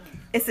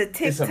a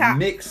TikTok. It's a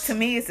mix. To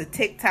me, it's a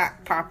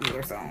TikTok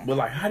popular song. But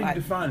how do you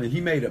define it?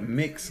 He made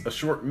a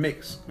short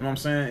mix. You know what I'm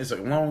saying? It's a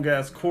long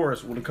ass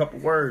chorus with a couple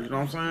words. You know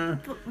what I'm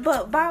saying?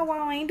 But Bow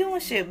Wow ain't doing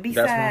shit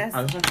besides.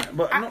 I'm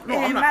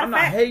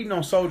not hating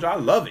on Soulja. I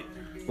love it.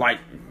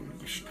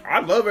 I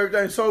love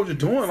everything Soulja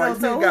doing.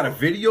 He's got a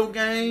video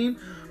game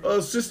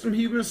system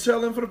he's been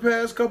selling for the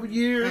past couple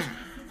years.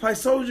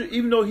 Soulja,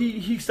 even though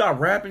he stopped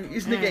rapping,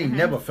 this nigga ain't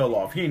never fell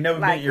off. He ain't never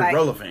been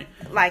irrelevant.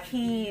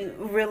 He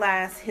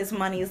realized his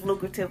money is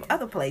lucrative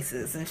other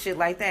places and shit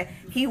like that.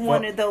 He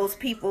one of those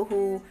people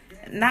who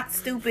not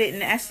stupid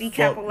and actually Fuck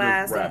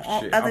capitalized this rap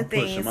on shit. other I'm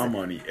things pushing my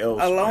money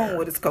elsewhere. along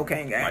with his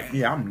cocaine game. Like,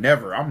 yeah,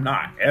 I'm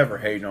not ever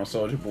hating on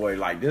Soulja Boy.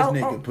 Like, this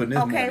nigga putting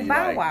his money,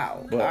 Bow like,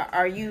 Wow. but-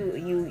 Are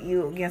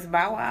you against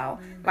Bow Wow?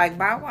 Like,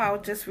 Bow Wow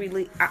just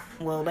released.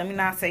 Well, let me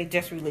not say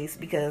just released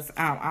because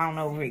I don't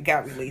know if it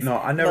got released. No,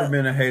 I never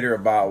been a hater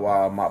of Bow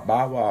Wow.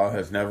 Bow Wow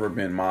has never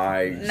been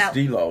my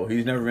stilo.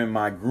 He's never been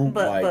my group.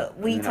 But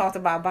we talked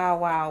about Bow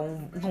Wow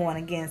going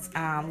against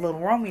Little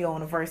Romeo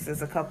in the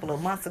verses a couple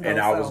of months ago. And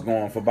I was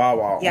going for Bow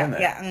Wow on that.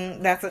 Yeah,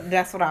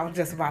 that's what I was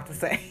just about to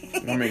say.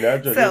 I mean,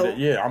 that's just,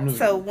 I'm just.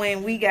 So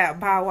when we got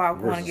Bow Wow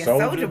going against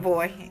Soulja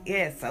Boy,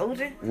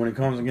 Soulja. When it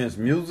comes against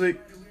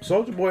music,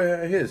 Soulja Boy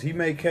had his. He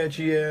made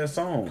catchy ass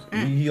songs.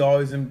 He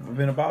always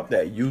been about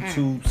that.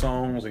 YouTube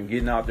songs and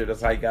getting out there.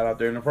 That's how he got out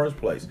there in the first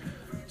place.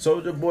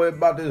 Soulja Boy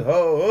about this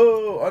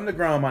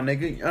underground, my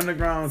nigga,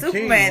 underground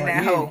Superman, king.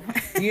 that hoe.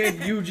 He ain't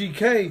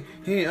UGK.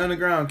 He ain't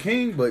underground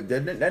king, but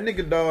that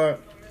nigga dog.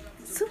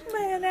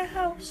 Superman, that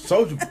hoe.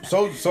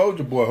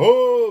 Soulja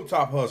Boy,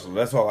 top hustle.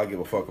 That's all I give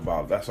a fuck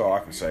about. That's all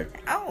I can say.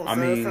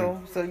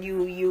 So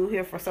you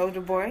here for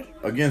Soulja Boy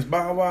against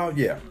Bow Wow?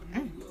 Yeah.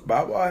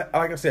 Bow Wow,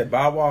 like I said,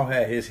 Bow Wow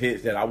had his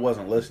hits that I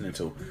wasn't listening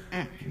to.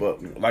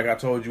 But like I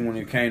told you when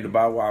it came to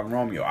Bow Wow and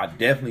Romeo, I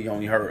definitely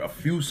only heard a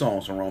few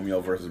songs from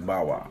Romeo versus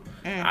Bow Wow.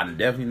 I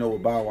definitely know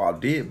what Bow Wow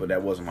did, but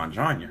that wasn't my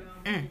genre.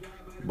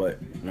 But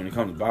when it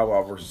comes to Bow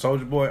Wow versus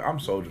Soulja Boy, I'm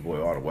Soulja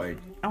Boy all the way.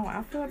 Oh,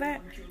 I feel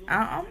that.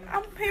 I'm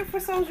here for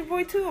Soulja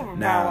Boy too over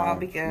Bow Wow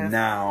because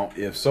now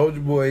if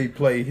Soulja Boy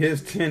play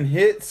his 10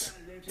 hits,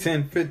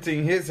 10,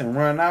 15 hits and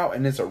run out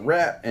and it's a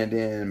rap and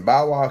then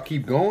Bow Wow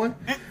keep going,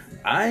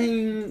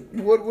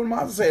 what am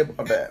I to say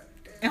about that?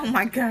 Oh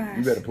my gosh.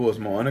 You better pull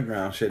some more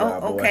underground shit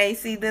out, boy. Okay,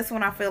 see this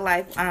one I feel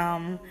like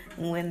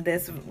when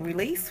this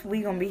release,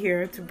 we gonna be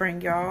here to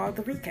bring y'all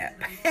the recap.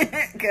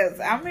 Cause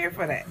I'm here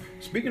for that.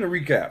 Speaking of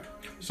recap,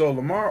 so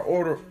Lamar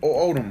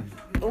Odom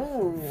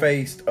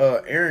faced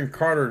Aaron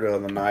Carter the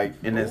other night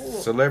in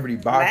this celebrity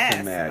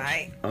boxing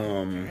match.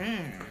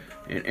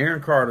 And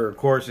Aaron Carter, of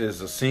course,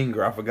 is a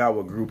singer. I forgot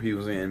what group he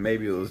was in.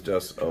 Maybe it was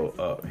just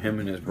him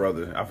and his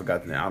brother. I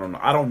forgot the name.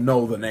 I don't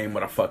know the name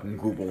of the fucking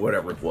group or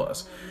whatever it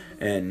was.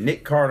 And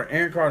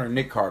Aaron Carter and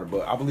Nick Carter,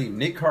 but I believe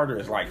Nick Carter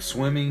is like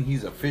swimming.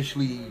 He's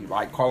officially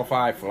like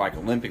qualified for like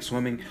Olympic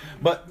swimming.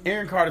 But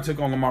Aaron Carter took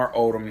on Lamar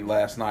Odom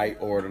last night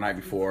or the night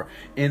before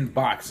in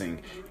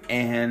boxing.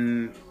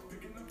 And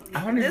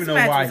I don't even know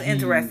why this match was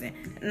interesting.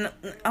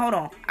 Hold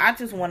on. I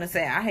just want to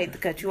say, I hate to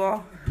cut you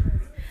off,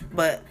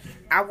 but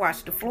I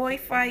watched the Floyd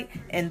fight,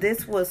 and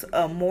this was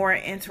a more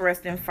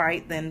interesting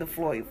fight than the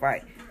Floyd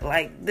fight.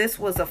 Like, this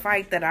was a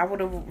fight that I would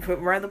have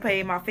rather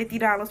paid my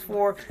 $50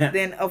 for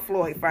than a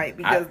Floyd fight,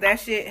 because that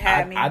shit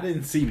had me. I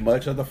didn't see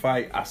much of the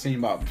fight. I seen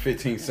about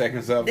 15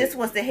 seconds of it. This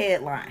was the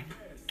headline.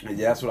 And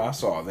that's what I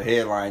saw, the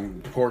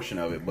headline portion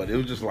of it. But it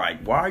was just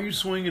like, why are you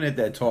swinging at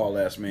that tall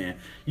ass man?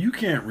 You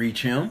can't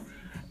reach him.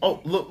 Oh,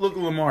 look at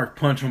Lamar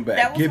punch him back.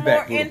 That was Get more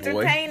back, little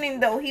boy. entertaining,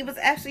 though. He was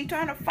actually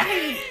trying to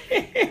fight.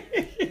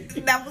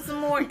 That was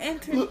more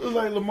entertaining. Look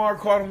like Lamar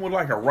caught him with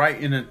like a right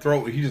in the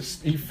throat.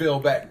 He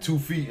fell back 2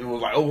 feet and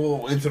was like,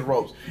 into the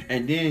ropes.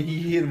 And then he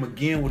hit him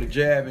again with a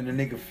jab, and the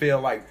nigga fell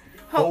like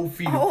 4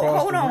 feet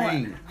across the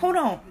ring. Hold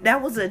on.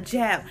 That was a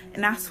jab.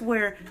 And I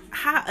swear,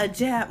 how a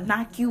jab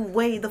knock you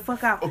way the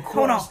fuck out?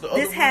 Hold on.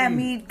 This had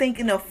me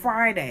thinking of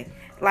Friday.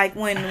 Like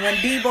when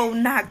Debo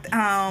knocked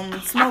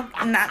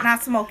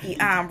not Smokey,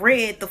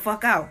 Red the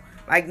fuck out.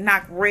 Like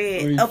knocked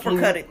Red,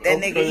 uppercutted that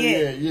nigga.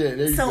 Yeah,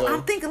 there you so go.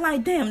 I'm thinking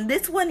like, damn,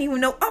 this wasn't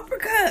even no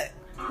uppercut.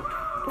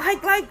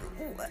 Like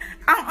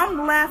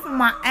I'm laughing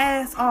my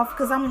ass off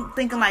because I'm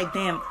thinking like,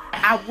 damn,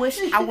 I wish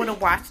I would have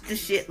watched the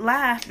shit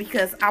live,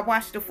 because I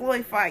watched the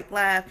Floyd fight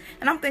live,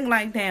 and I'm thinking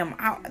like, damn,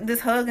 this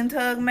hug and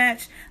tug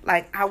match,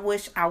 like I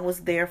wish I was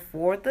there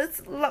for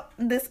this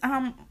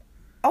Odom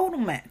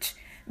match.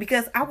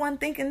 Because I wasn't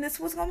thinking this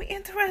was going to be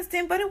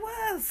interesting, but it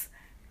was.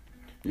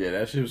 Yeah,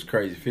 that shit was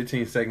crazy.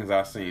 15 seconds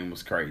I seen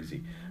was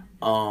crazy.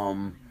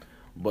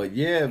 But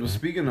yeah,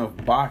 speaking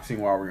of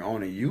boxing, while we're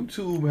on it,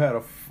 YouTube had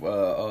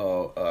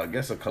I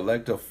guess a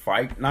collective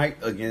fight night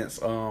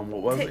against what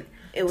was it?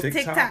 It was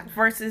TikTok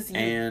versus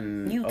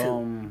and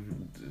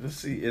YouTube. Let's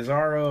see, is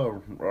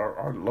our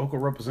local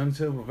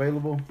representative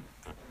available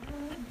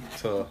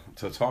to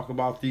talk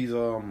about these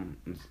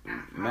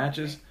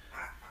matches?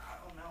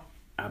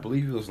 I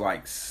believe it was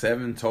like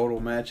 7 total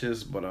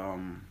matches, but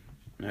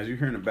as you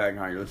hear in the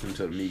background, you're listening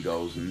to the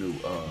Migos'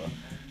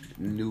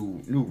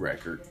 new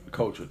record,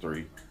 Culture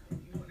 3.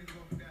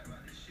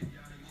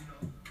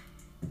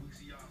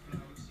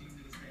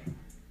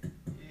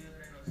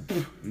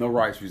 No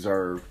rights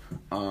reserved.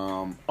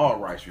 All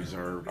rights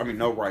reserved. I mean,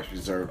 no rights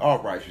reserved.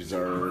 All rights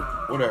reserved.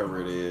 Whatever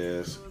it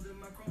is.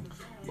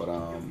 But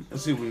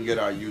let's see if we can get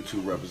our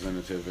YouTube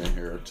representative in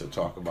here to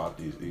talk about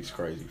these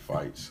crazy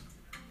fights.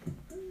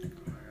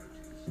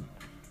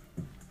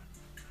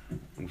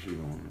 What's she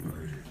doing?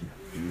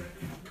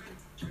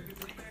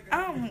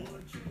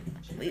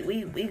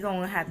 We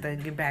gonna have to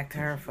get back to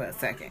her for a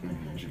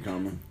second. She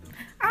coming?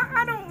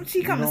 I don't.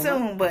 She coming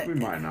soon, but we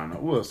might not know.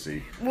 We'll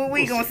see. Well,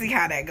 we gonna see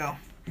how that go.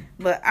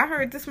 But I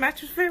heard this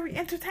match was very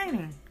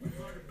entertaining.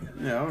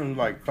 Yeah, it was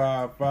like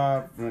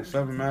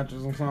 7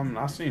 matches or something.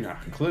 I seen a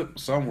clip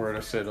somewhere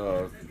that said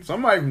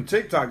somebody from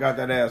TikTok got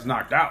that ass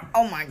knocked out.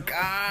 Oh my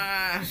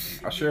gosh!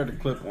 I shared the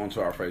clip onto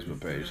our Facebook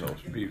page, so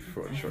be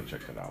sure to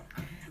check that out.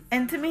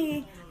 And to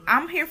me,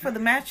 I'm here for the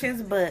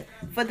matches, but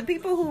for the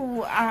people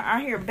who are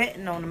here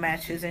betting on the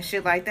matches and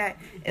shit like that,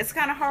 it's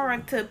kind of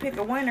hard to pick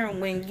a winner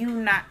when you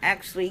not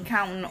actually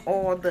counting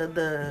all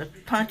the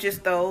punches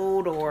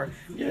thrown or.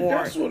 Yeah,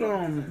 that's what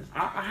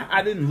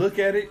I didn't look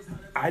at it.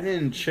 I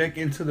didn't check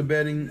into the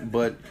betting,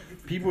 but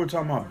people were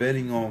talking about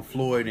betting on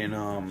Floyd and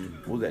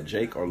what was that,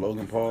 Jake or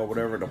Logan Paul,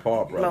 whatever, the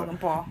Paul brother. Logan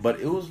Paul.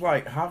 But it was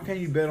like, how can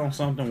you bet on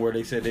something where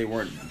they said they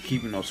weren't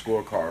keeping no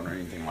scorecard or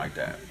anything like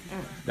that?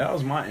 That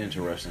was my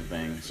interesting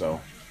thing. So,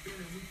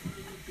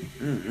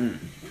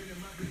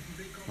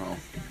 oh,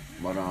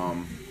 but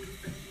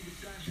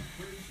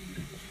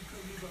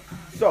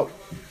so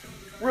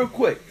real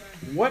quick,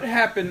 what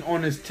happened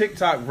on this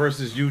TikTok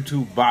versus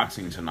YouTube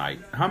boxing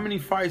tonight? How many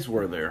fights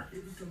were there?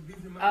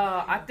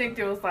 I think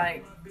there was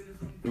like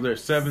Was there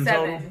seven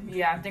total?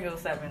 Yeah, I think it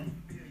was 7.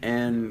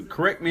 And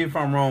correct me if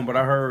I'm wrong, but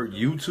I heard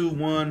YouTube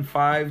won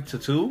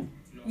 5-2.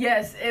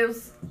 Yes, it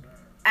was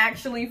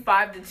actually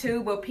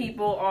 5-2, but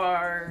people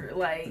are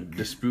like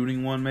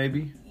Disputing one,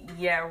 maybe.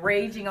 Yeah,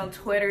 raging on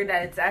Twitter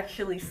that it's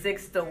actually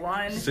 6-1.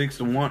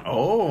 6-1.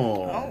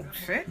 Oh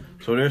shit!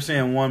 So they're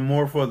saying one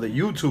more for the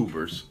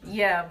YouTubers.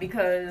 Yeah,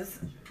 because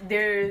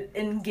they're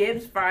in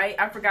Gibbs' fight.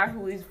 I forgot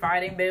who he's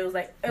fighting, but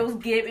it was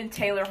Gibb and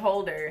Taylor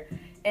Holder,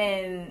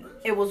 and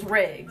it was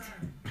rigged.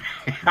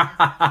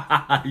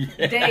 Yeah.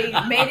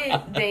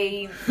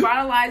 They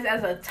finalized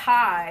as a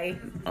tie,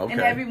 Okay. and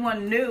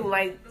everyone knew,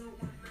 like,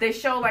 they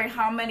showed like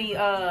how many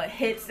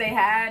hits they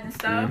had and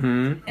stuff,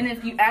 and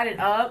if you add it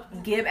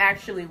up, Gibb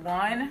actually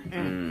won.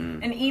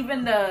 And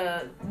even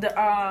the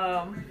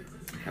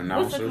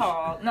what's it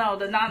called? No,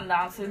 the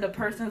non-announcer, the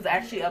person who's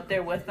actually up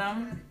there with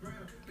them.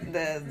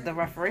 The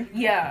referee?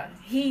 Yeah,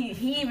 he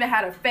even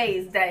had a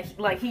face that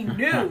like he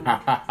knew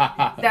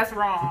that's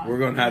wrong. We're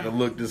gonna have to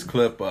look this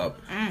clip up.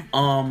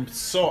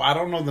 So I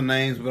don't know the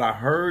names, but I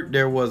heard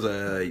there was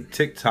a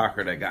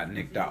TikToker that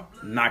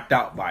got knocked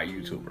out by a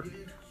YouTuber.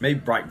 Maybe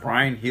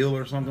Brian Hill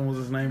or something was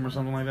his name or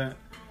something like that.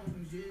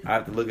 I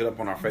have to look it up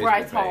on our Facebook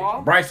Bryce page.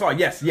 Hall? Bryce Hall,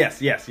 yes.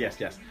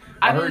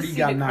 I heard he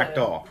got knocked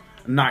out.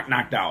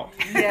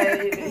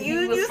 Yeah,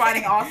 he was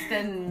fighting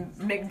Austin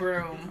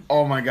McBroom.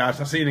 Oh my gosh,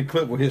 I seen a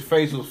clip where his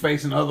face was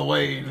facing the other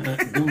way and the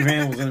dude's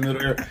hand was in the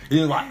middle area. He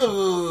was like,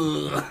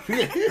 ugh.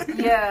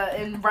 Yeah,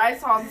 and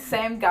Bryce Hall's the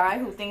same guy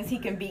who thinks he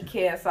can beat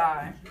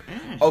KSI.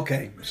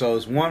 Okay, so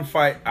it's one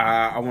fight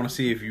I want to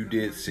see if you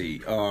did see.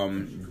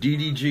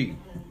 DDG.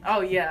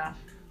 Oh, yeah.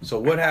 So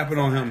what happened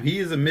on him? He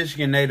is a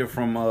Michigan native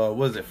from,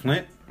 was it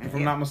Flint, if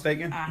I'm not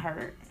mistaken? I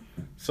heard.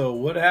 So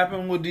what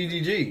happened with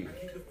DDG?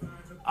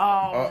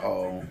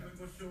 Uh-oh.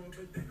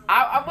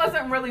 I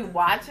wasn't really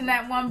watching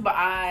that one, but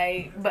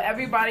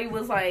everybody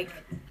was like,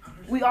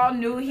 we all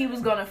knew he was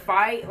gonna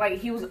fight,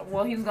 like he was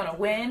gonna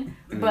win,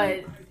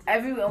 but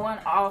everyone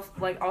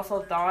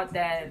also thought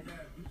that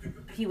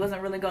he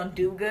wasn't really gonna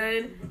do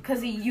good because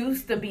he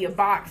used to be a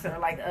boxer,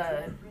 like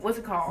what's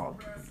it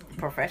called?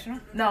 Professional?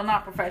 No,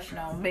 not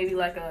professional. Maybe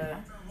like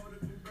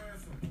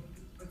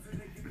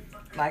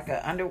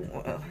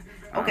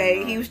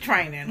okay, he was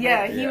training.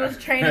 Yeah, he was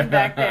training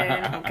back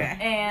then. Okay.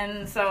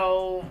 And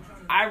so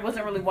I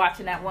wasn't really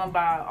watching that one,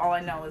 but all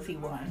I know is he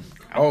won.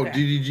 Oh, Okay.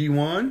 DDG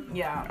won?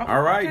 Yeah.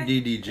 All right,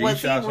 Okay. DDG.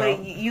 Was he Shouts with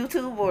out.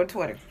 YouTube or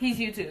Twitter? He's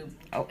YouTube.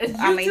 Oh, It's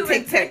I mean, YouTube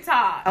and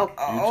TikTok. Oh,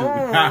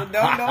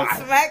 don't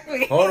smack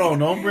me. Hold on,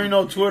 don't bring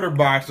no Twitter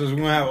boxers. We're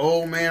going to have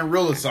old man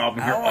Realist up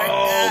in here. Oh, my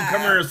God.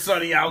 Come here,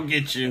 Sonny, I'll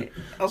get you.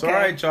 Okay. So, all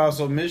right, y'all.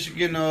 So,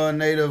 Michigan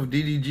native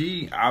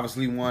DDG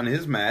obviously won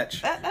his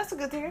match That's a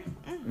good theory.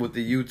 with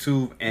the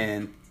YouTube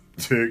and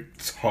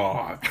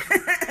TikTok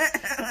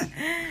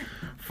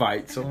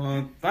fight.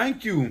 So,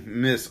 thank you,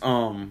 Miss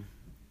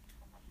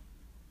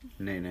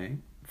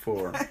Nene,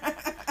 for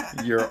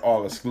your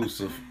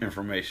all-exclusive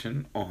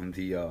information on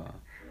the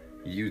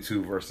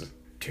YouTube versus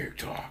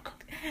TikTok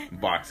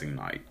boxing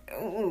night.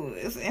 Ooh,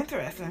 it's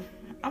interesting.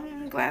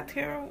 I'm glad to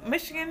hear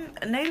Michigan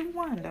native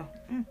won, though.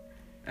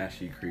 As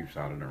she creeps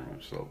out of the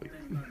room slowly.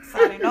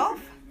 Signing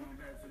off.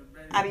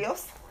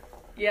 Adios.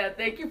 Yeah,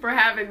 thank you for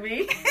having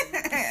me.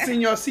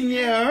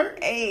 Senor.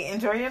 Hey,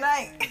 enjoy your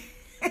night.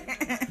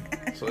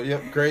 So,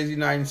 yep, crazy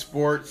night in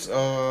sports,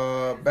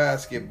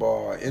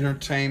 basketball,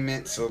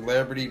 entertainment,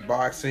 celebrity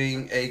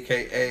boxing,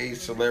 a.k.a.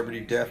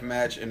 celebrity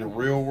deathmatch in the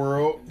real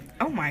world.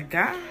 Oh, my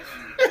gosh.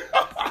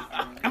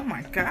 Oh,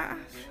 my gosh.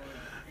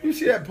 You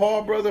see that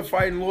Paul brother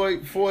fighting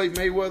Floyd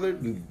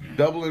Mayweather,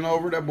 doubling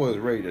over? That boy was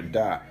ready to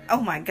die.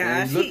 Oh, my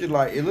gosh. And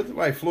it looked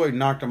like Floyd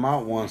knocked him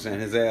out once and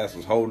his ass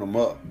was holding him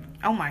up.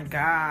 Oh, my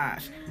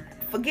gosh.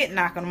 Forget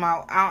knocking him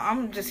out.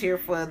 I'm just here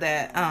for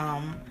that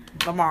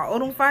Lamar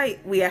Odom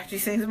fight, we actually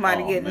seen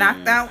somebody get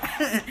man. knocked out.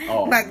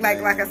 Oh, like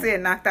I man.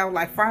 said, knocked out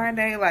like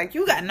Friday. Like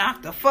you got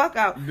knocked the fuck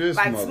out. This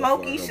like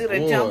Smokey motherfucker, should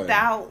have boy. jumped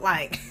out.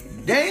 Like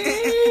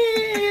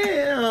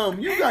Damn,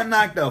 you got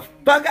knocked the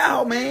fuck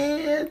out,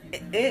 man.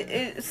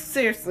 it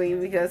seriously,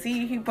 because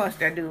he punched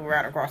that dude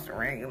right across the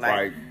ring.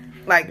 Right.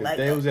 Like If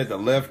they was at the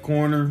left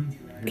corner,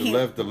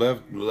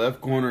 the left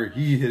corner,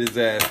 he hit his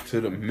ass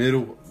to the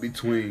middle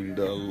between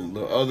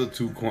the other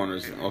two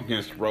corners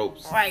against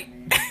ropes. Right.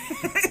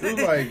 It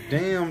was like,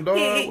 damn,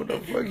 dog, what the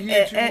fuck he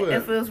hit you with?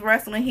 If it was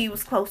wrestling, he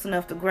was close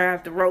enough to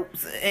grab the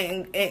ropes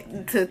and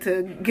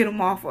to get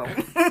him off of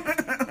him.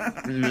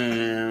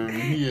 Man,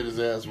 he hit his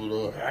ass with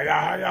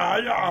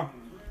a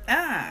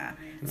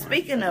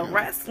Speaking of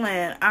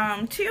wrestling,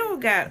 Chill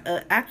got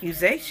an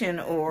accusation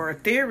or a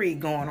theory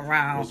going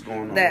around. What's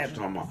going on? That What you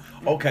talking about?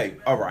 Okay,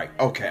 all right.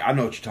 Okay, I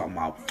know what you're talking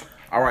about.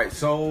 All right,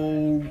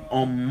 so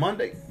on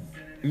Monday,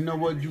 you know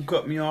what you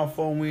cut me off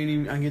on?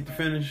 I get to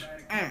finish.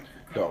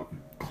 The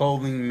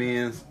clothing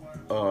men's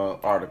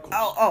articles.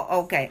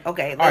 Okay. All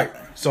right.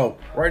 So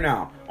right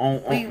now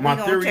on my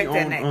gonna theory check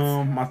that next.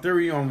 on my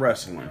theory on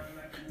wrestling.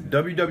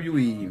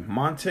 WWE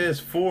Montez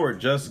Ford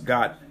just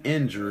got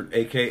injured,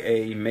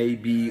 aka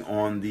maybe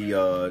on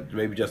the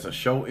maybe just a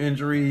show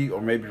injury or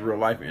maybe real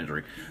life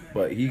injury,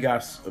 but he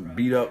got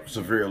beat up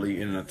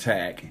severely in an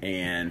attack,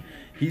 and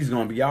he's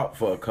gonna be out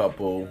for a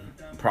couple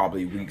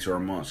probably weeks or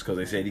months because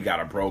they said he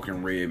got a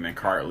broken rib and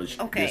cartilage.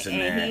 Okay, this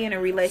and and that. he in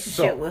a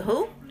relationship with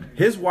who?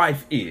 His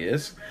wife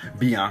is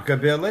Bianca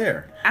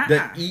Belair,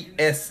 the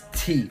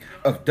EST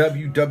of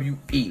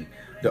WWE.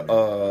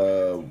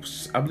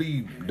 I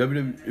believe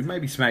WWE, it may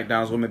be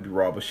SmackDown or maybe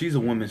Raw, but she's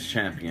a women's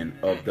champion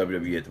of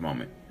WWE at the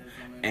moment.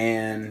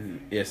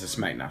 And it's a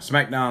SmackDown.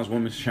 SmackDown's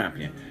women's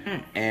champion.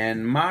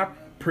 And my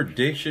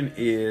prediction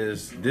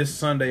is this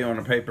Sunday on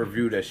the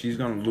pay-per-view that she's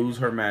going to lose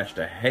her match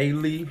to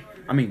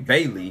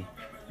Bayley.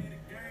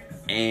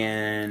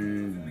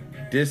 And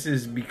this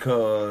is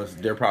because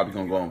they're probably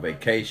going to go on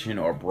vacation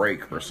or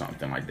break or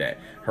something like that.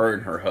 Her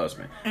and her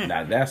husband.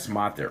 Now, that's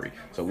my theory.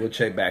 So we'll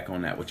check back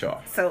on that with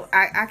y'all. So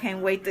I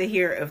can't wait to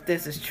hear if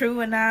this is true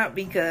or not,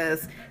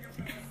 because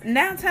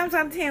 9 times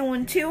out of 10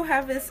 when Chill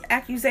have his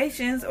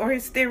accusations or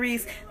his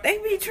theories, they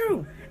be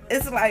true.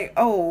 It's like,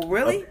 oh,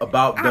 really?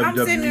 About I'm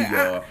WWE, sitting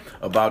there, y'all.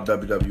 About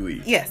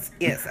WWE. Yes,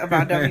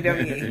 about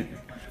WWE.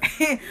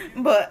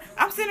 But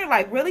I'm sitting there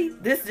like, really?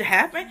 This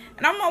happened?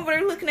 And I'm over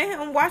there looking at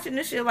him watching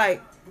this shit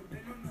like,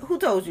 who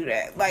told you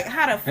that? Like,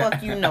 how the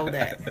fuck you know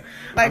that?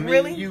 Like,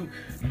 really?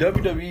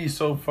 WWE is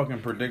so fucking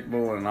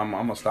predictable, and I'm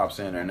gonna stop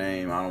saying their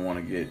name. I don't want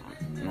to get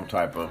no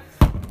type of.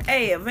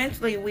 Hey,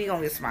 eventually we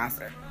gonna get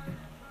sponsored.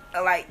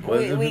 Like,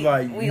 Well, we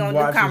like, gonna you do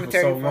watch it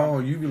commentary for so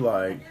long, you be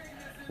like,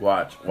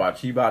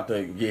 watch, he about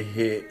to get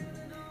hit,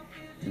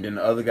 and then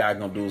the other guy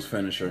gonna do his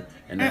finisher,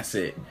 and that's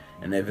it.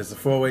 And if it's a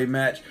 4-way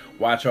match,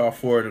 watch all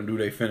 4 of them do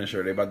their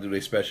finisher. They about to do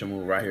their special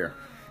move right here.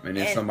 And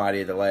then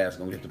somebody at the last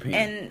gonna get the pin.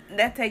 And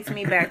that takes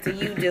me back to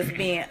you just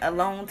being a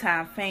long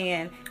time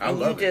fan, and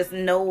you love it. just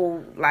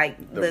know like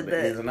the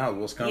ins and outs,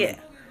 what's coming. yeah.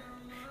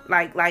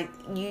 Like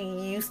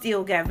you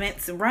still got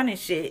Vince running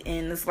shit,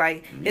 and it's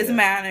like his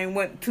mind ain't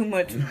went too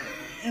much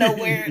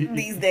nowhere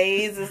these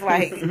days. It's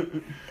like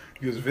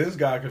Because Vince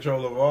got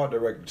control of all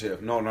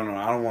directorship. No, I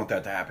don't want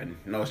that to happen.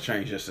 No, let's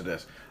change this to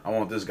this. I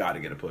want this guy to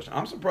get a push.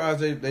 I'm surprised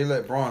they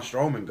let Braun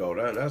Strowman go.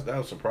 That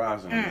was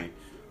surprising to me.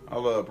 I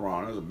love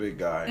Braun. That's a big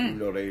guy. Even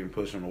though they didn't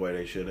push him the way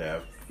they should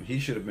have. He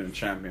should have been a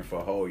champion for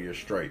a whole year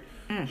straight.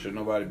 Should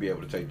nobody be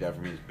able to take that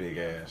from his big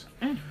ass.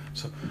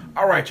 So,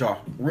 all right,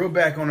 y'all. Real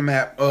back on the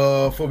map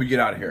before we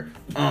get out of here.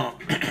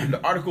 The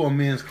article on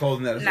men's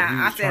clothing that is a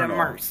I huge said turn-off.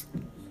 immerse.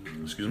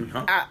 Excuse me,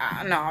 huh?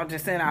 No, I'm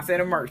just saying I said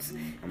immerse.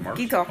 Immerse?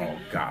 Keep talking. Oh,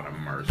 God,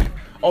 immerse.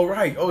 Oh,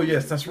 right. Oh,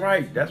 yes, that's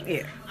right.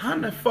 Yeah. How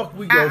in the fuck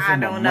we go from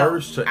don't know.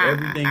 immerse to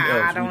everything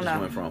else I don't we just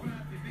know. went from?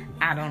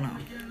 I don't know.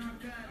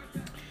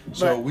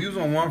 So But- we was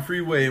on one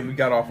freeway and we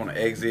got off on an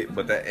exit,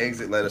 but that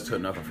exit led us to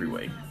another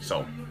freeway.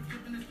 So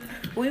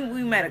We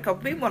met a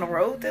couple people on the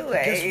road too.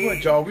 guess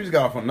what, y'all? We just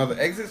got off on another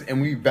exit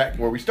and we back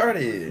where we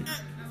started.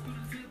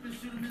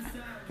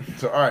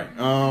 So all right,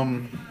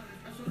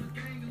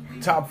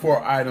 top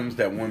 4 items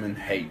that women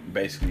hate,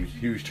 basically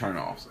huge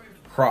turnoffs.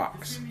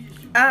 Crocs,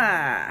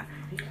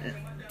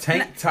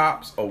 tank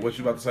tops. Oh, what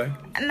you about to say?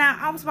 Now,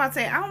 I was about to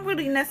say, I don't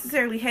really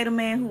necessarily hate a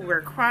man who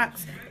wear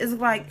Crocs. It's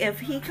like, if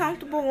he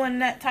comfortable in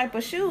that type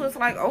of shoe, it's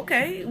like,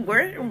 okay,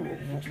 wear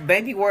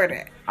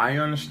that. I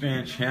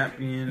understand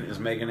Champion is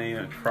making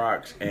a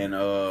Crocs, and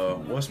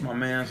what's my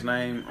man's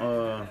name?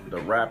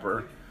 The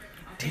rapper.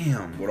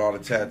 Damn, with all the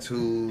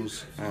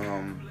tattoos.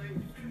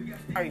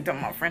 Are you talking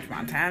about French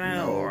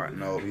Montana or?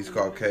 No, he's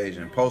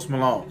Caucasian. Post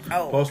Malone.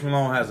 Oh. Post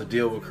Malone has a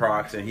deal with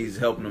Crocs, and he's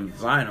helping them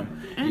design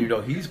them. Even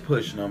though he's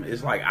pushing them,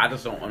 it's like I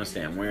just don't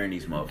understand wearing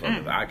these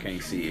motherfuckers. I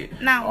can't see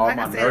it. Now, all like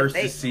my I said,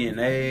 nurses,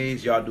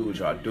 CNAs, y'all do what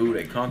y'all do.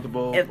 They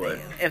comfortable, but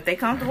If they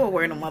comfortable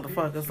wearing them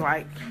motherfuckers,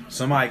 like,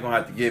 somebody gonna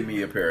have to give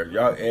me a pair.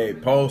 Y'all, hey,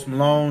 Post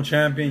Malone,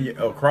 Champion,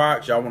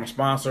 Crocs. Y'all want to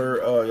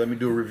sponsor? Let me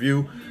do a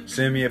review.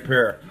 Send me a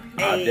pair.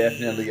 I Hey.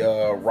 definitely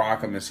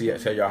rock them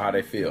and tell y'all how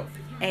they feel.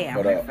 Hey,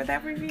 I'm here for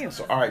that review.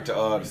 So, all right,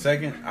 the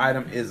second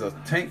item is a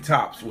tank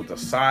tops with a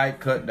side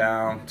cut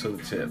down to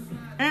the tip.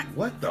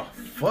 What the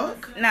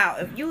fuck? Now,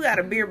 if you got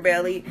a beer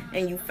belly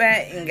and you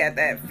fat and got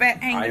that fat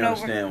hanging I over,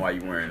 understand why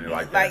you wearing it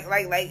like that.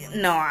 like,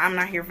 no, I'm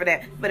not here for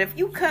that. But if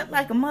you cut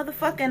like a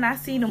motherfucker and I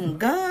see them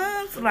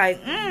guns,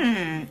 like,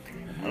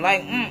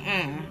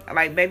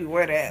 baby,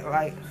 wear that,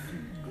 like.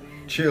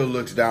 Chill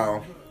looks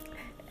down.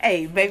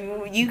 Hey,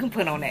 baby, you can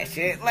put on that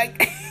shit,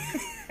 like.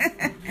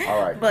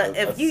 All right, but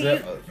if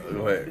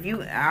go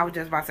ahead. I was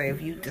just about to say,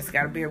 if you just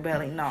got a beer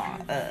belly, no,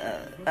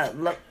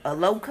 a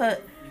low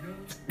cut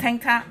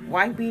tank top,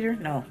 white beater,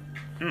 no.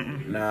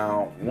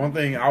 Now, one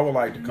thing I would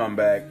like to come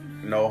back,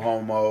 no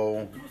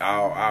homo.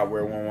 I'll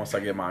wear one once I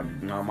get my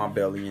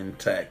belly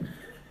intact.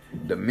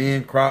 The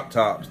men crop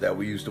tops that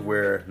we used to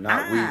wear,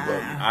 not we,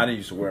 but I didn't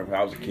used to wear them when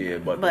I was a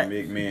kid, but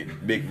the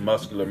big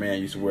muscular man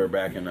used to wear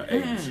back in the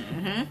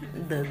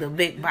 80s. The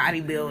big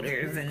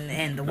bodybuilders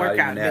and the Not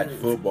workout even that,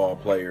 dudes. football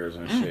players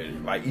and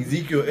shit. Like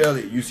Ezekiel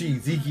Elliott. You see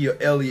Ezekiel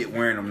Elliott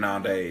wearing them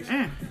nowadays.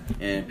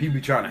 And people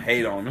be trying to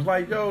hate on him. It's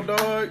like, yo,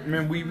 dog,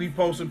 man, we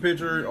posted a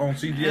picture on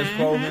CGS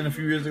Clothing a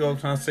few years ago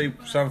trying to see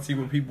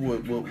what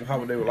people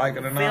how they would like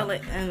it or not. Feel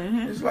it.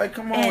 It's like,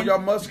 come on, y'all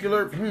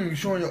muscular. You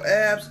showing your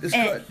abs. It's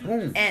cut.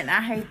 And I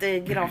hate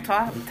to get off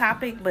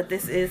topic, but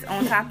this is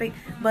on topic.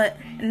 But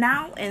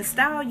now in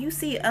style, you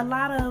see a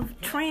lot of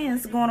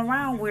trends going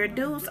around where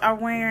dudes are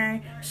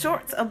wearing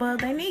shorts above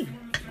their knee.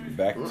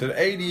 Back to the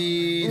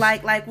 80s.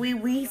 Like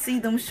we see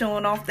them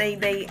showing off they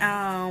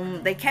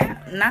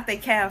calf, not they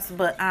calves,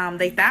 but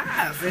they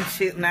thighs and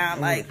shit now.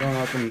 Like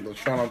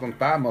showing off them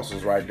thigh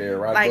muscles right there,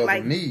 right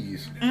above the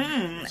knees.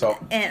 So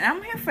and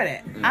I'm here for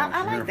that.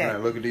 I like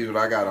that. Look at these, what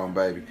I got on,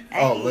 baby.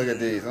 Hey. Oh, look at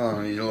these.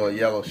 These little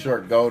yellow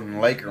short golden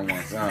Laker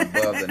ones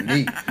above the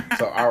knee.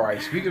 So, all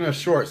right. Speaking of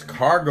shorts,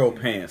 cargo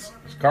pants,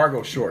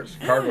 cargo shorts.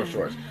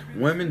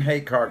 Women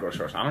hate cargo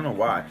shorts. I don't know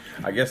why.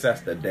 I guess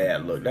that's the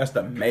dad look. That's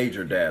the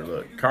major dad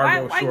look.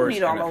 Cargo why shorts.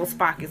 You need all those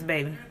pockets,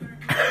 baby?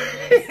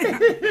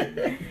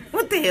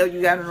 What the hell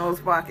you got in those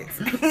pockets?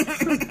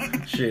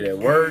 Shit, at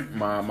work,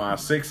 my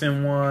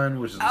 6-in-1,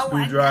 which is a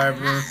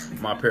screwdriver,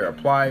 my pair of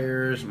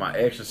pliers, my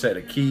extra set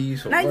of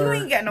keys for now work.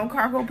 You ain't got no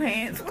cargo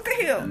pants. What the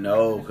hell?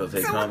 No, because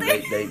they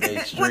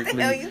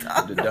strictly,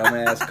 the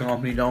dumbass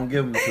company don't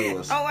give them to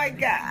us. Oh my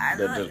God.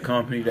 The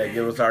company that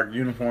give us our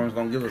uniforms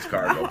don't give us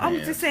cargo pants. I'm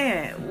just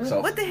saying,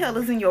 what the hell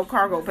is in your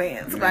cargo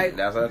pants? Like,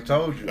 that's what I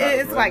told you.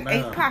 It's like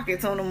 8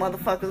 pockets on the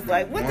motherfuckers.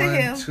 Like, what the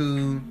hell? 1,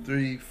 2,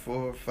 3,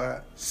 4,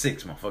 5,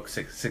 6, motherfucker.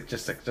 6,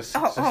 just 6.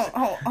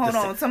 Hold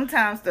on.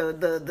 Sometimes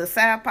the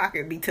side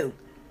pocket be 2.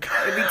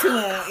 It be 2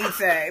 on each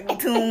side. It be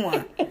 2 on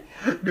 1.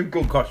 It's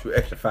gonna cost you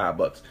extra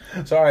 $5.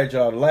 So all right,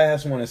 y'all. The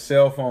last one is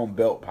cell phone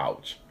belt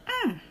pouch.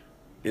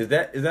 Is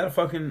that a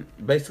fucking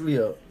basically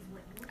a?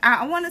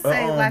 I want to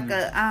say like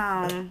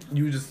a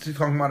You were just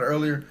talking about it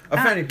earlier. A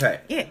fanny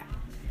pack. Yeah.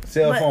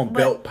 Cell phone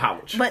belt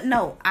pouch. But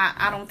no,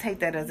 I don't take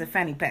that as a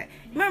fanny pack.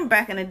 Remember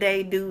back in the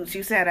day, dudes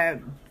used to have a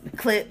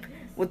clip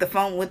with the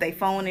phone, with their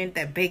phone in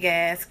that big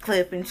ass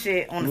clip and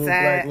shit on the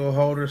side. Black little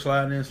holder,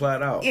 slide in,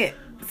 slide out. Yeah.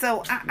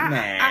 So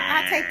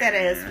I take that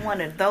as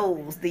one of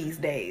those these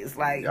days.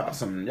 Like y'all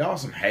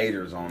some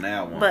haters on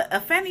that one. But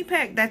a fanny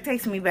pack, that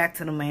takes me back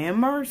to the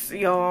immerse,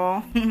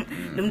 y'all.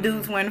 Them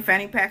dudes wearing the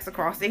fanny packs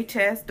across their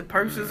chest, the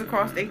purses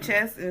across their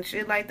chest and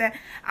shit like that.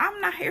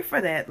 I'm not here for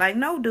that. Like,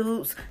 no,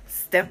 dudes,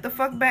 step the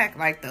fuck back.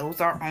 Like,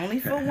 those are only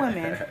for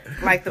women.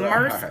 Like the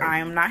immerse, I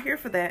am not here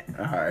for that.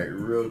 All right,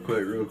 real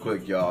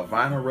quick, y'all.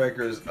 Vinyl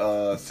records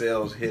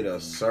sales hit a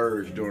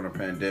surge during the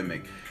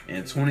pandemic.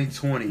 In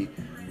 2020,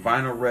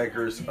 vinyl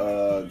records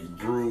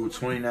grew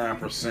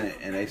 29%,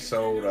 and they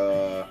sold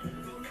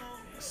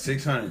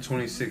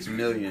 626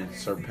 million,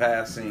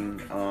 surpassing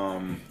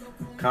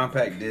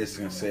compact disc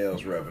and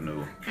sales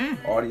revenue.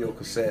 Audio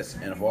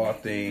cassettes, and of all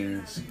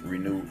things,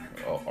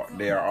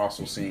 they are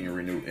also seeing a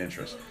renewed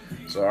interest.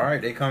 So, all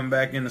right, they coming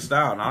back into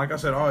style. Now, like I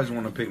said, I always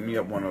want to pick me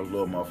up one of those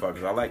little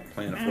motherfuckers. I like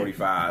playing the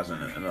 45s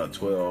and the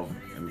 12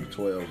 and the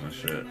 12s and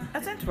shit.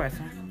 That's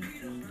interesting.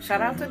 Shout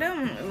out to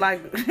them,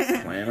 like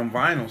playing them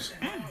vinyls.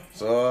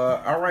 So,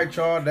 all right,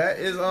 y'all. That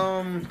is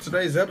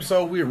today's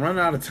episode. We're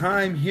running out of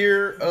time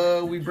here.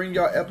 We bring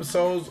y'all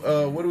episodes.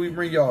 What do we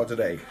bring y'all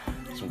today?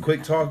 Some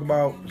quick talk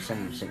about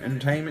some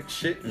entertainment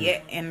shit.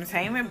 Yeah,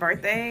 entertainment,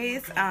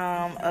 birthdays,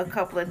 a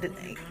couple of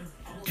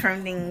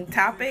trending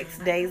topics,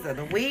 days of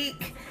the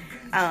week,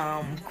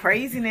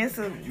 craziness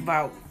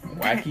about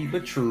wacky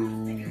but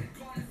true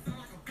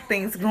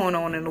things going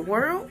on in the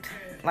world,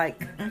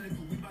 like.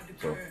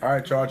 So, all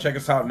right, y'all. Check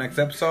us out next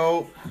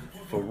episode.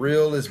 For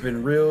real, it's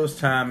been real. It's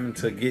time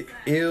to get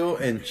ill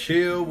and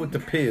chill with the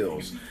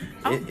pills.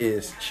 It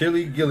is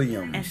Chili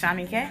Gilliam and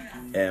Shawnee K.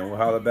 And we'll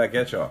holler back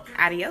at y'all.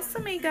 Adios,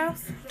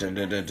 amigos. Dun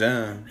dun dun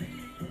dun.